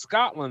more of a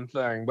Scotland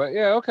thing, but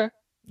yeah, okay.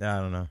 I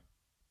don't know.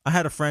 I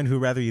had a friend who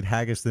rather eat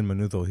haggis than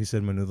menudo. He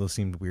said menudo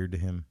seemed weird to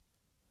him.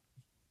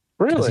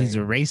 Because Really? he's a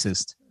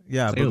racist.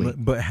 Yeah, Clearly.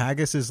 but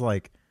haggis is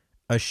like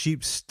a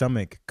sheep's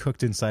stomach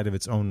cooked inside of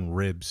its own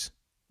ribs.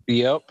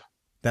 Yep.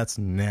 That's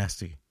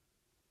nasty.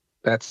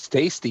 That's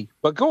tasty.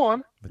 But go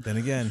on. But then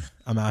again,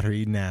 I'm out here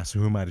eating ass. So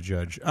who am I to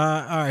judge? All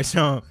right,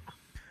 so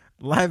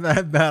live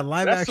That's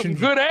action. some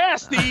good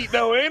ass to eat,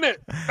 though, ain't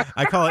it?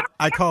 I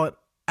call it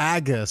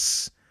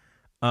agus.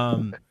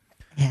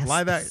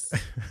 Yes.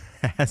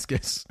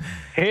 Asgus.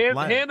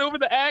 Hand over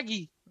the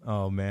Aggie.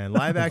 Oh man,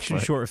 live action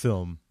short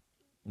film.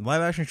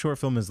 Live action short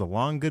film is The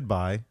Long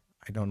Goodbye.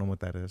 I don't know what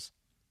that is.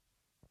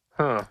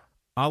 Huh.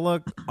 Allah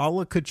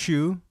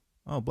Kachu.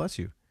 Oh, bless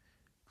you.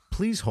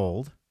 Please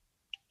hold.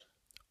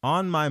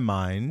 On My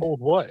Mind. Hold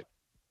what?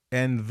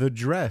 And The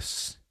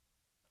Dress.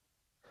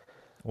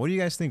 What do you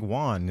guys think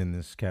won in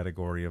this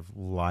category of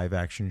live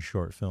action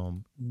short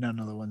film? None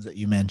of the ones that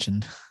you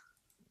mentioned.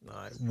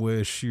 I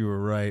wish you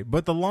were right.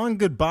 But The Long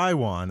Goodbye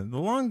won. The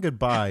Long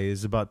Goodbye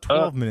is about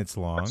 12 minutes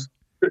long.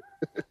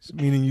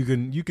 Meaning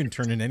you can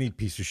turn in any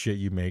piece of shit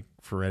you make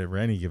for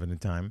any given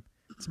time.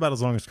 It's about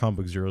as long as Comic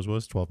Book Zeros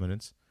was, 12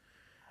 minutes.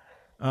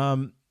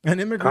 An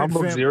immigrant Comic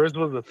Book Zeros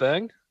was a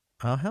thing?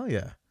 Oh, hell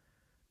yeah.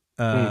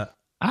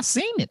 I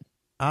seen it.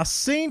 I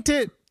seen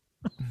it.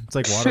 It's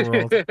like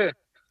Waterworld.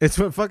 It's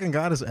what fucking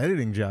got us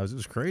editing jobs. It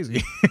was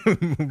crazy.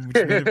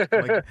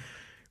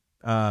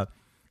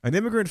 An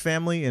immigrant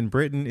family in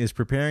Britain is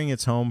preparing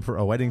its home for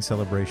a wedding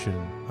celebration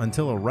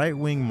until a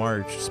right-wing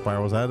march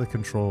spirals out of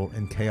control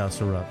and chaos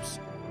erupts.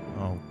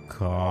 Oh,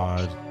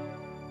 God.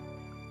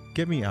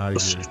 Get me out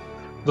of here.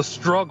 The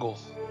struggle.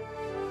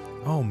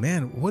 Oh,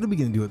 man. What are we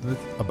going to do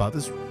about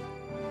this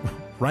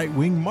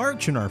right-wing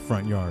march in our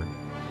front yard?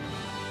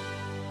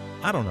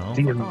 I don't know.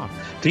 Fuck off.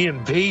 The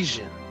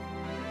invasion.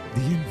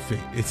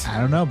 I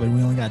don't know, but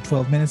we only got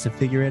 12 minutes to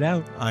figure it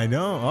out. I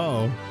know.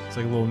 Uh-oh. It's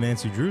like a little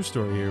Nancy Drew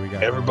story here. We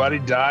got everybody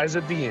dies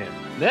at the end.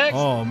 Next.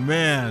 Oh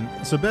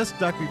man. So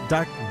best now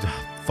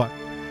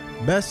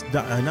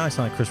I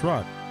sound like Chris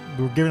Rock.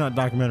 We're giving out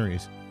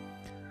documentaries.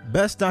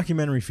 Best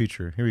documentary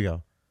feature. Here we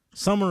go.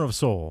 Summer of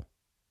Soul.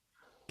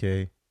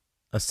 Okay.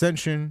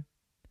 Ascension.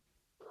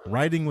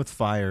 Riding with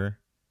Fire.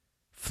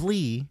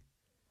 Flea.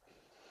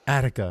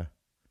 Attica.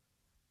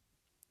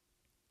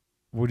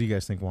 What do you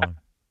guys think won?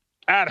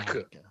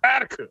 Attica.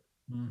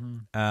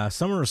 Mm-hmm.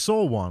 Summer of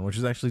Soul won, which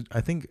is actually,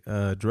 I think,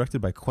 directed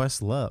by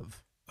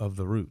Questlove of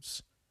The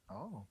Roots.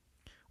 Oh.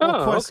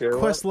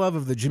 Questlove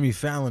of the Jimmy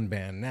Fallon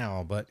Band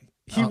now, but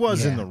he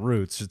was in The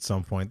Roots at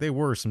some point. They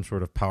were some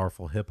sort of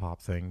powerful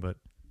hip-hop thing, but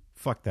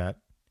fuck that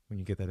when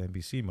you get that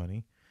NBC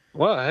money.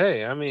 Well,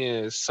 hey, I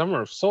mean, it's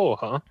Summer of Soul,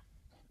 huh?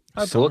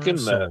 Summer of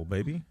Soul,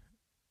 baby.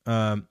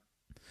 All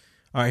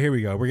right, here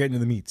we go. We're getting to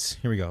the meats.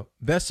 Here we go.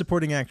 Best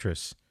Supporting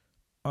Actress.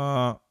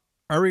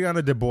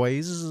 Ariana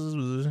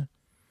DeBose,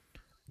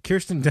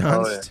 Kirsten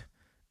Dunst,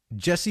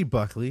 Jessie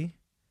Buckley,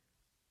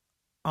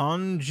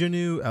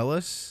 Anjanou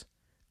Ellis,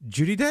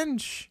 Judi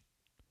Dench,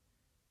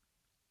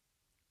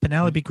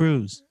 Penelope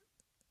Cruz.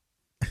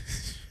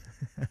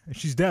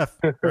 She's deaf,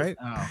 right?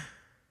 Oh,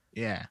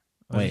 yeah.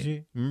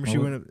 Wait. Remember she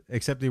went to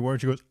accept the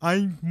award. She goes,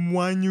 "I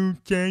want to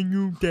tell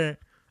you that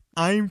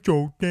I'm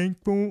so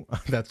thankful."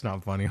 That's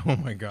not funny. Oh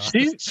my god.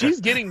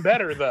 She's getting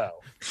better though.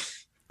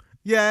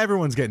 Yeah,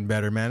 everyone's getting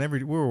better, man.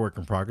 We're a work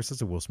in progress.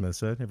 That's what Will Smith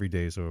said. Every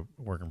day is a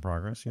work in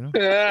progress, you know?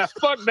 Yeah,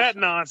 fuck that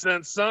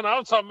nonsense, son. I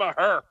was talking about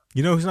her.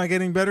 You know who's not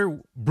getting better?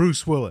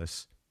 Bruce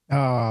Willis.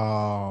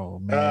 Oh,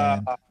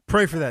 man.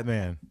 Pray for that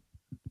man.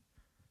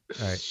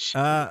 All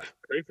right.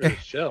 Pray for the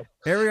show.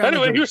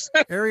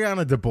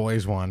 Ariana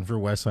DeBose won for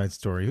West Side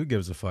Story. Who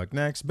gives a fuck?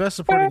 Next, Best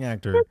Supporting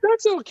Actor.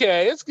 That's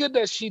okay. It's good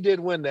that she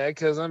did win that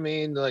because, I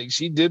mean, like,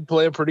 she did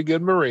play a pretty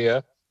good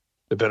Maria.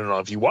 Depending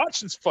on if you watch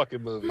this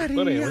fucking movie.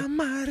 Maria.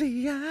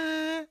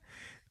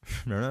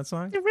 Remember that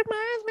song? It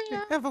reminds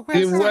me of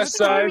West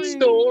Side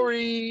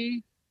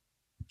Story.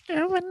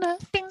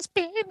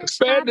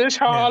 Spanish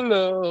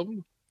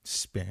Harlem.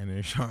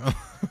 Spanish Harlem.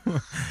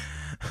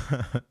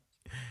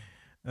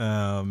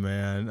 Oh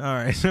man! All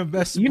right, so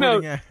best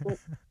supporting actor.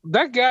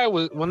 That guy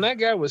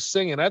was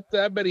singing. I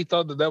bet he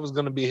thought that was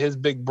going to be his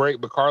big break,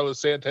 but Carlos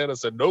Santana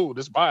said, "No,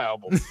 this is my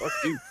album. Fuck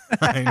you."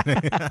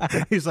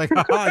 He's like,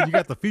 "Ha, you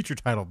got the feature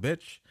title,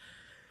 bitch."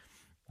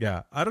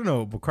 Yeah, I don't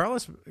know, but I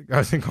was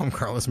going to call him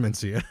Carlos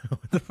Mencia.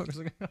 What the fuck was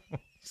it?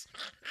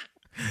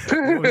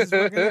 What was his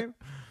fucking name?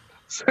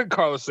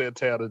 Carlos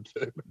Santana.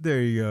 Dude.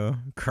 There you go,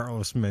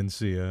 Carlos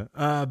Mencia.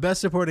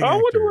 Best supporting actor. I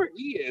wonder where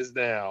he is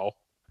now.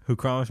 Who,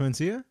 Carlos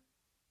Mencia?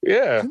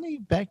 Yeah. Isn't he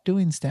back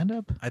doing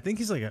stand-up? I think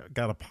he's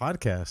got a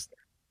podcast.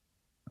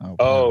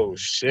 Oh,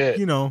 shit.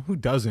 You know, who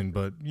doesn't,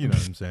 but you know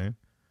what I'm saying.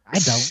 I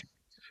don't.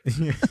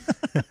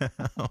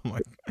 Oh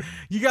my God.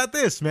 You got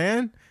this,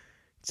 man.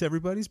 It's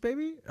everybody's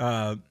baby.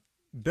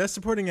 Best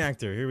supporting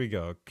actor. Here we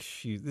go.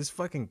 Jeez, this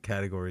fucking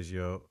categories,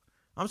 yo.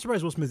 I'm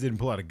surprised Will Smith didn't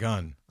pull out a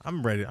gun.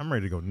 I'm ready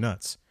to go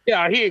nuts.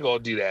 Yeah, he ain't gonna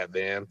do that,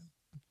 man.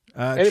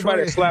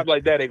 Anybody that slap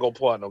like that ain't gonna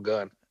pull out no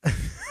gun.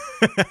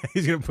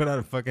 He's gonna put out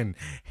a fucking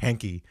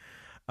hanky.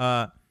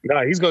 Nah,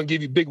 he's gonna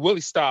give you Big Willie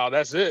style.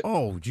 That's it.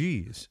 Oh,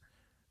 geez.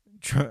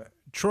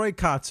 Troy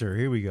Kotzer.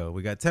 Here we go.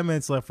 We got 10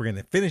 minutes left. We're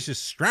gonna finish this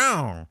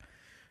strong.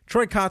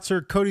 Troy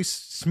Kotzer, Cody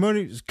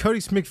Smith, Cody,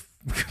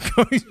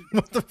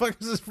 what the fuck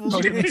is this fool's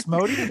Cody name?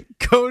 McSmody?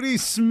 Cody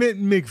Smith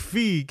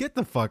McPhee. Get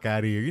the fuck out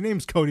of here. Your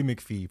name's Cody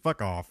McPhee.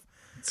 Fuck off.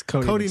 It's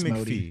Cody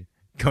McSmody.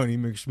 Cody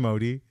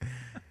McSmody.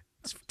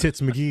 It's Tits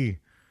McGee.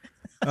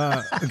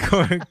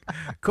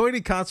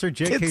 Cody Kotzer,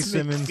 J.K. Tits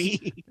Simmons.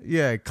 McPhee.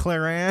 Yeah,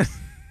 Claran.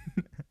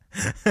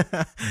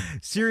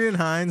 Syrian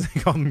Hines, I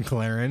call him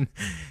Claren.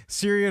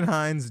 Syrian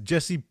Hines,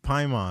 Jesse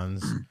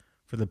Pymons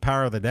for The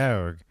Power of the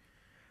Dog.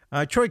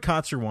 Troy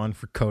Kotzer won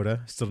for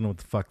Coda. Still don't know what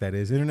the fuck that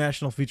is.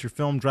 International feature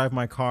film, Drive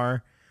My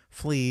Car,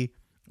 Flea,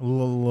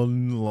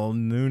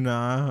 Nuna,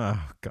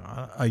 oh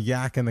God, A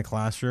Yak in the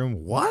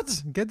Classroom.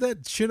 What? Get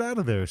that shit out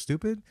of there,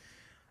 stupid.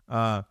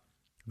 The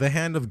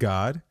Hand of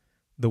God,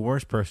 The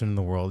Worst Person in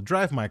the World.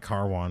 Drive My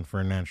Car won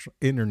for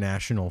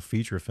international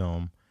feature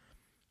film.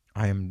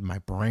 My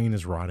brain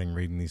is rotting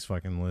reading these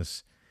fucking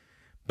lists.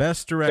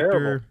 Best director.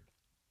 Terrible.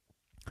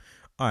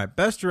 All right,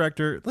 best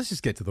director. Let's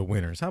just get to the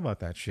winners. How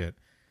about that shit?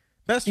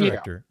 Best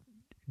director,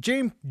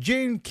 Jane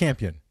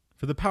Campion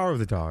for The Power of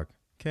the Dog.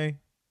 Okay,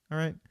 all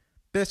right.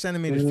 Best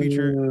animated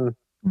feature.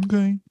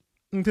 Okay.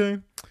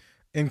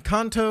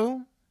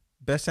 Encanto,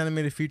 best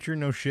animated feature.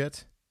 No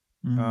shit.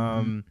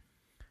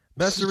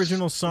 Best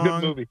original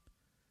song. Good movie.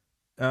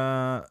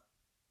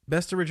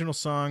 Best original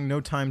song, No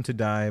Time to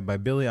Die by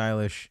Billie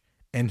Eilish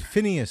and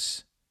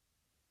Phineas.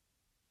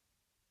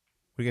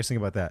 What do you guys think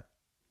about that?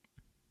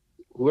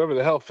 Whoever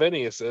the hell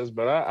Phineas is,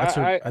 but I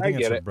think get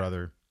it's her it.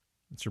 brother.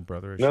 It's her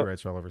brother. She Nope.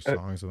 writes all of her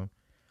songs with him.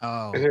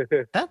 Oh,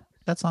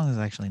 that song is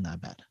actually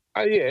not bad.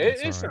 Yeah,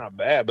 it's all right. not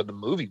bad, but the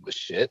movie was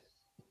shit.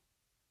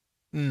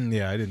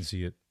 Yeah, I didn't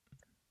see it.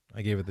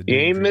 I gave it the. You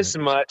ain't treatment.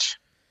 missing much.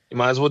 You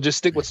might as well just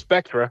stick with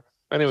Spectra.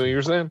 Anyway, you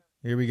were saying?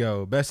 Here we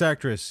go. Best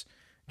actress,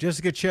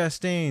 Jessica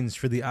Chastain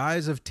for The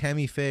Eyes of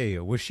Tammy Faye.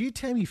 Was she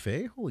Tammy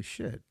Faye? Holy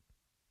shit!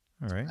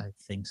 All right, I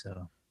think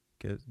so.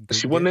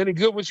 She wasn't any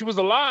good when she was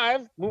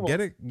alive. Move on.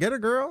 Get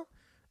it, girl.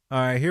 All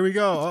right, here we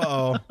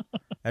go.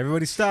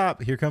 Everybody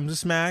stop. Here comes a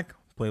smack.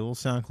 Play a little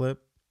sound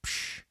clip.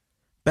 Psh.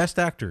 Best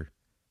actor,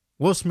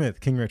 Will Smith,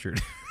 King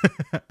Richard.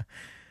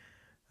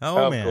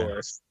 Of Man,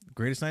 course.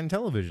 greatest night in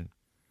television.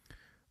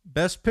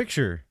 Best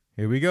picture.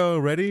 Here we go.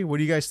 Ready? What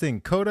do you guys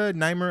think? Coda,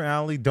 Nightmare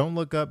Alley, Don't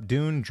Look Up,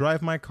 Dune,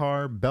 Drive My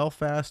Car,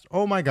 Belfast.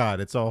 Oh my God,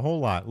 it's a whole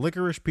lot.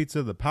 Licorice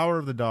Pizza, The Power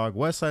of the Dog,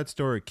 West Side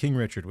Story, King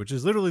Richard, which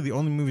is literally the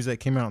only movies that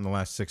came out in the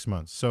last 6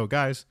 months. So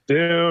guys,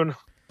 Dune.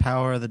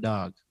 Power of the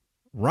Dog.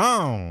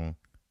 wrong.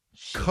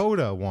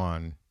 Coda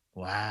won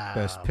Wow.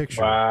 Best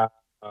Picture. Wow.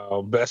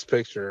 Best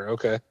picture.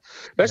 Okay.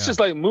 That's Yeah. just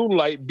like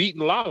Moonlight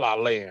beating La La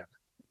Land.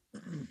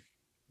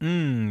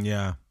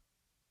 Yeah.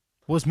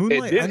 Was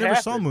Moonlight? did I never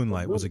saw happen.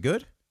 Moonlight. Was it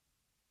good?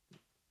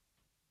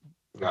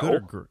 No.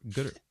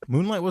 Good or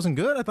Moonlight wasn't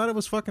good? I thought it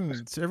was fucking.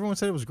 Everyone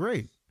said it was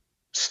great.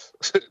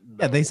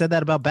 Yeah, they said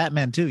that about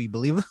Batman too. You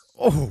believe it?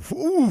 Oh,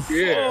 oof.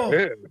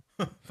 Yeah.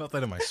 Oh. Felt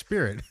that in my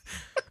spirit.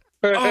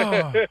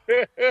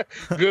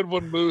 Good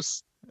one,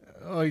 Moose.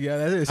 Oh yeah,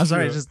 that is. I'm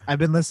sorry. true. I've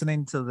been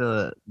listening to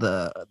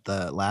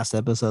the last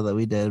episode that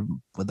we did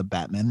with the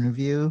Batman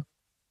review,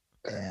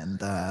 and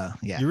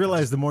yeah, You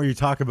realize the more you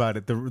talk about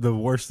it, the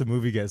worse the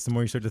movie gets. The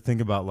more you start to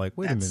think about, like,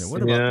 wait a minute,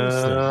 what about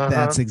this thing?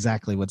 that's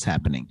exactly what's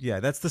happening. Yeah,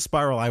 that's the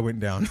spiral I went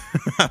down.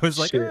 I was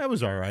like, Shit. that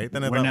was all right.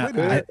 Then I We're thought, not-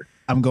 wait a minute.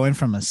 I'm going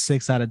from a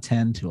 6 out of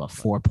 10 to a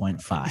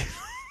 4.5.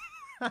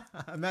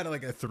 I'm at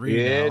like a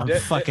 3 Yeah, now. I'm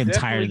fucking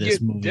tired of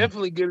this movie.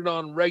 Definitely get it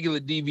on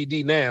regular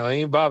DVD now. I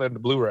ain't bothering the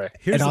Blu-ray.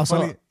 Here's the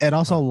funny. It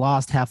also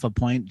lost half a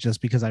point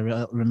just because I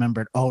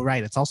remembered. Oh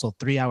right, it's also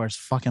 3 hours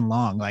fucking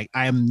long. Like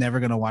I am never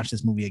gonna watch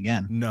this movie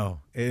again.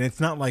 No, and it's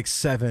not like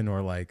Seven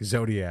or like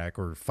Zodiac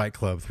or Fight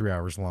Club 3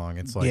 hours long.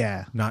 It's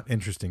like not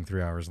interesting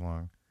 3 hours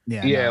long.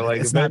 Yeah, no,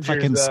 like it's Avengers, not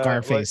fucking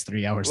Scarface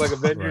 3 hours Like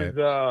long.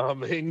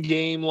 Avengers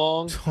in-game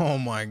long. Oh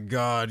my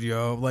god,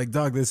 yo! Like,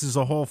 Doug, this is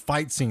a whole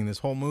fight scene. This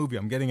whole movie,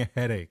 I'm getting a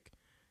headache.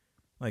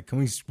 Like, can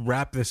we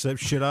wrap this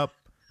shit up?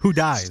 Who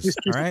dies?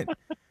 All right.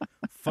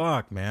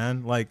 Fuck,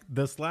 man. Like,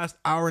 this last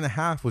hour and a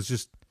half was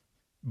just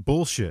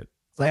bullshit.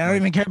 It's like I don't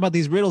even care about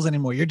these riddles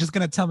anymore. You're just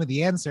gonna tell me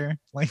the answer.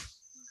 Like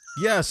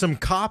Yeah, some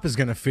cop is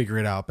gonna figure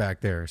it out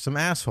back there. Some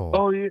asshole.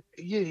 Oh yeah.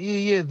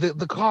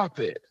 The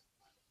carpet.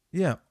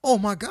 Yeah. Oh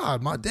my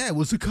god, my dad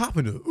was a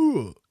carpenter.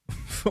 Ugh.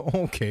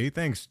 Okay,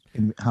 thanks.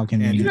 how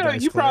can And you? You know,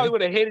 Dice you probably Clay.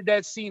 would have hated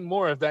that scene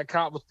more if that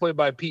cop was played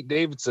by Pete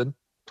Davidson.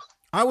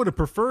 I would have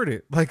preferred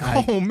it. Like,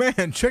 oh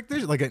man, check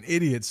this. Like an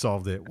idiot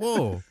solved it.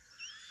 Whoa.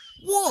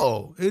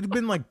 Whoa. It'd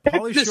been like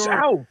Pauly Check this Shore.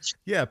 out.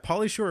 Yeah,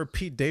 Pauly Shore or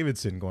Pete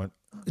Davidson going,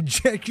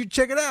 check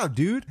it out,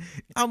 dude.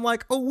 I'm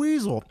like a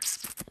weasel.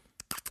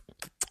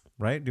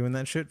 Right? Doing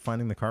that shit,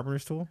 finding the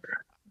carpenter's tool.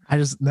 I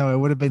just no. It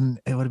would have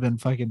been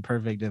fucking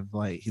perfect if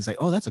like he's like,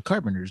 oh, that's a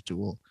carpenter's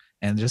tool,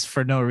 and just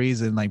for no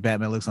reason, like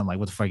Batman looks, I'm like,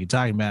 what the fuck are you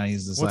talking about? And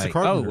he's just What's a like,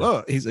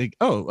 carpenter? he's like,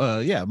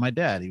 yeah, my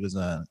dad, he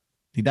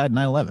died in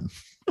 9/11.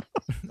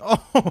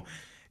 Oh,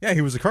 yeah, he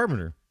was a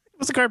carpenter. He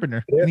was a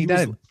carpenter, Yeah, and he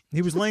died.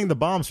 He was laying the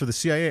bombs for the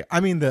CIA. I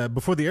mean,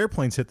 before the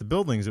airplanes hit the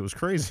buildings, it was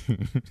crazy.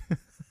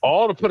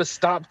 All to put a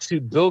stop to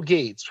Bill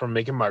Gates from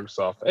making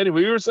Microsoft.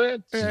 Anyway, you were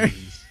saying?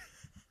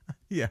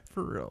 Yeah,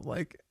 for real.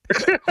 Like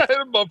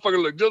that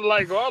motherfucker looked just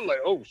like. I was like,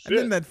 oh shit. And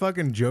then that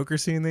fucking Joker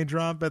scene they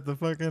drop at the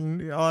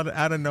fucking out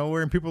of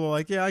nowhere, and people are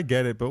like, "Yeah, I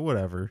get it, but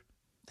whatever."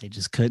 They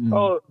just couldn't.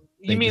 Oh,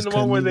 you mean the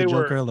one where they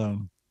Joker were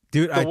alone?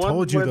 Dude, I one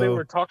told you where though. they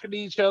were talking to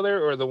each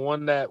other, or the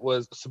one that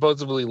was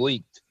supposedly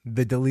leaked?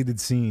 The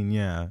deleted scene,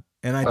 yeah.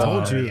 And I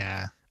told you,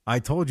 yeah, I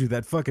told you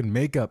that fucking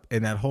makeup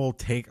and that whole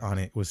take on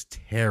it was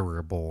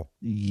terrible.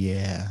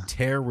 yeah.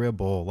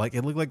 Terrible. Like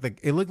it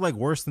looked like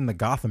worse than the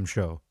Gotham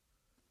show.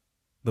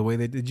 The way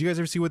did you guys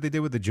ever see what they did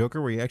with the Joker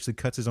where he actually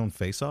cuts his own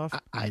face off?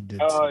 I did.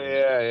 Oh see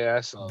yeah,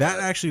 I saw That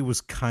actually was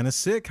kind of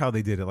sick how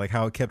they did it, like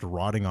how it kept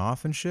rotting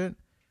off and shit.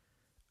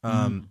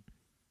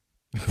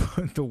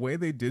 But the way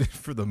they did it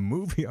for the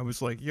movie, I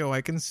was like, yo,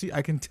 I can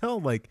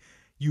tell like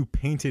you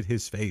painted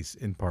his face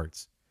in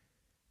parts.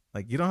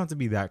 Like you don't have to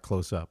be that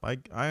close up. I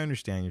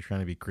understand you're trying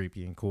to be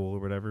creepy and cool or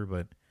whatever,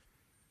 but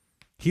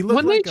he looked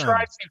when like they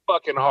tried too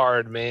fucking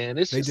hard, man.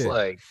 It's just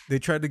like they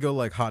tried to go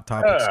like Hot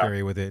Topic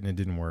scary with it and it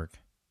didn't work.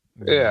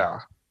 Yeah.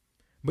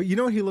 But you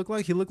know what he looked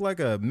like? He looked like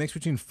a mix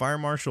between Fire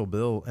Marshal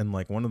Bill and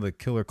like one of the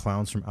killer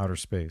clowns from outer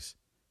space.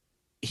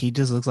 He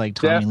just looks like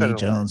Tommy Definitely. Lee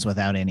Jones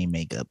without any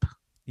makeup.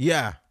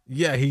 Yeah,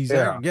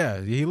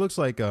 he looks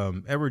like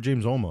Edward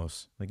James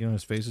Olmos. Like, you know,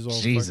 his face is all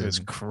Jesus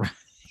fucking Christ.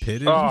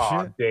 pitted Oh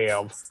and shit.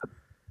 damn.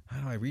 How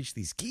do I reach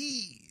these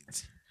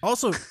keys?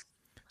 Also,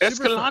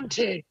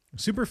 Escalante.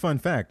 super fun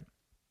fact.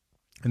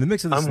 In the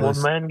mix of this I'm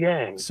list, one man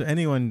gang. so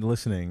anyone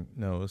listening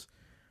knows,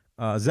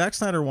 Zack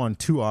Snyder won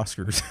 2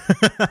 Oscars.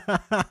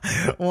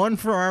 One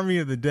for Army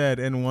of the Dead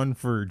and one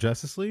for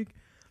Justice League.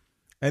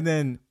 And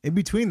then in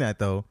between that,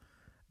 though,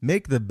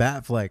 Make the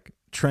Batfleck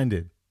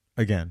trended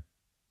again.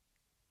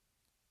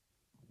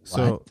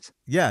 So What?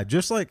 yeah,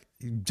 just like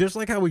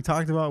how we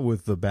talked about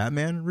with the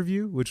Batman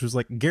review, which was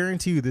like,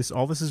 guarantee you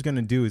all this is going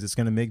to do is it's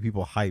going to make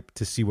people hype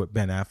to see what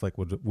Ben Affleck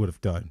would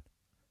have done.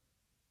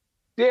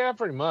 Yeah,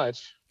 pretty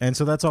much. And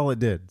so that's all it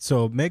did.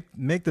 So make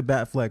the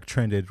Batfleck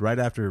trended right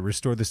after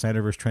Restore the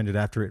Snyderverse trended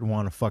after it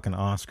won a fucking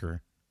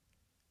Oscar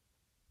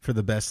for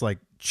the best like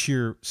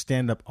cheer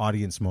stand up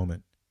audience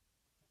moment.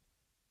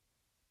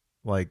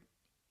 Like,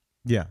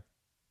 yeah.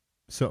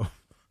 So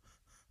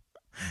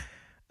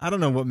I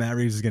don't know what Matt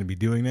Reeves is going to be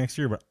doing next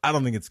year, but I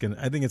think it's going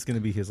to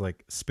be his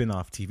like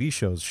spin-off TV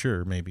shows,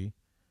 sure, maybe.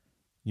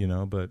 You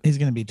know, but He's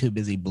gonna be too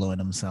busy blowing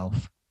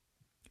himself.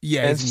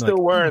 yeah, And he's still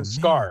like, wearing oh, man.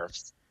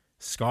 scarves.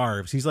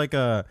 Scarves. He's like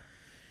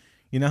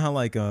you know how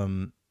like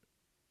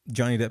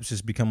Johnny Depp's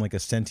just become like a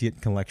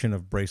sentient collection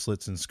of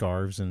bracelets and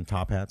scarves and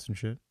top hats and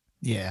shit.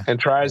 Yeah. And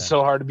tries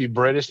so hard to be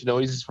British. You know,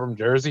 he's from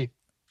Jersey.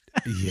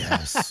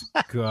 Yes.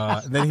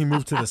 God. And then he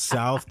moved to the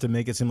South to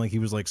make it seem like he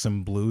was like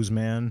some blues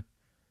man.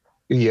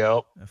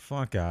 Yep.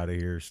 Fuck out of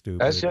here,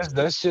 stupid.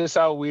 That's just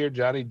how weird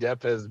Johnny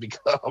Depp has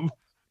become.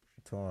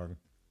 Dog.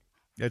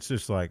 It's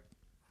just like,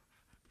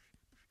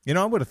 you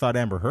know, I would have thought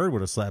Amber Heard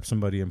would have slapped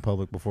somebody in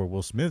public before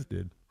Will Smith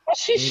did. Well,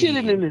 she's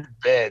shitting in his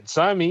bed.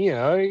 So I mean, you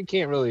know, you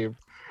can't really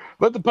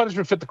let the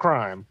punishment fit the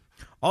crime.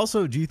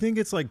 Also, do you think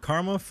it's like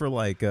karma for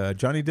like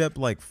Johnny Depp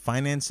like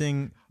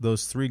financing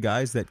those 3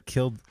 guys that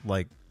killed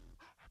like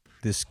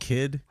this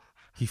kid?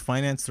 He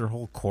financed their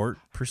whole court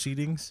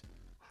proceedings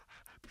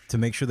to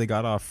make sure they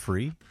got off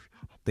free.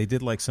 They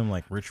did like some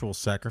like ritual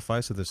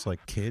sacrifice of this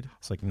like kid.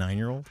 It's like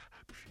 9-year-old.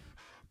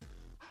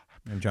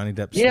 And Johnny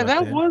Depp Yeah, swept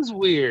that in. was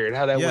weird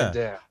how that went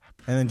down.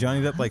 And then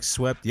Johnny Depp like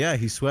swept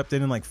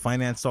in and like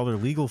financed all their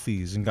legal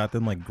fees and got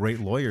them like great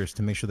lawyers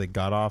to make sure they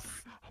got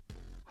off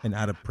and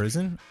out of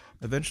prison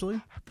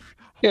eventually.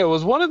 Yeah,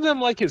 was one of them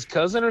like his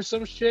cousin or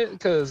some shit?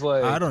 Because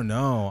like I don't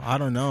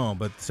know,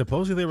 but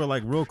supposedly they were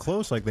like real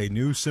close, like they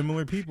knew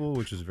similar people,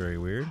 which is very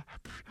weird.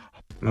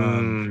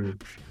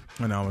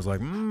 And I was like,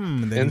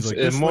 and then he's like,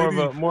 it's this more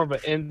lady, of an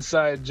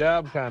inside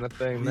job kind of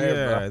thing. There,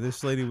 yeah, bro.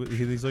 this lady,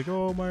 he's like,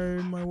 oh,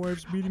 my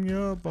wife's beating me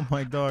up. I'm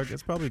like, dog,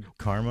 it's probably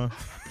karma.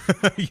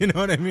 You know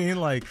what I mean?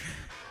 Like,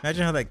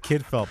 imagine how that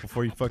kid felt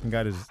before he fucking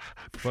got his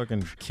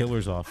fucking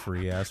killers off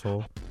free,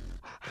 asshole.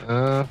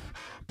 You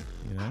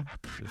know?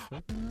 Just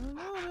fucking,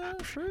 I don't know, man,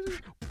 it's crazy.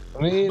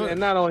 I mean, and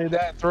not only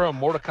that, throwing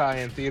Mordecai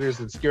in theaters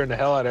and scaring the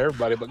hell out of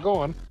everybody. But go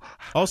on,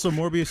 Also,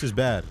 Morbius is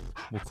bad.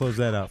 We'll close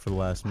that out for the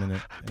last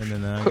minute. And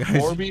then, guys,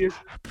 Morbius.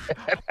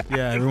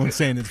 yeah, everyone's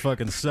saying it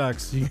fucking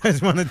sucks. You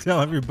guys want to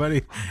tell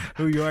everybody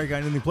who you are?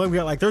 Got anything plugged? We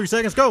got like 30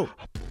 seconds. Go.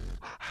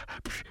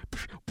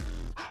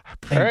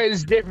 All right, this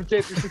is Dave from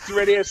J360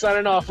 Radio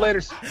signing off.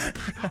 Later.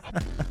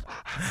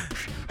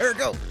 There we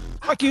go.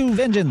 Fuck you,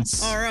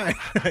 vengeance. All right.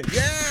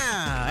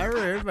 Yeah. All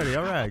right, everybody.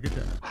 All right. Good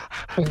job.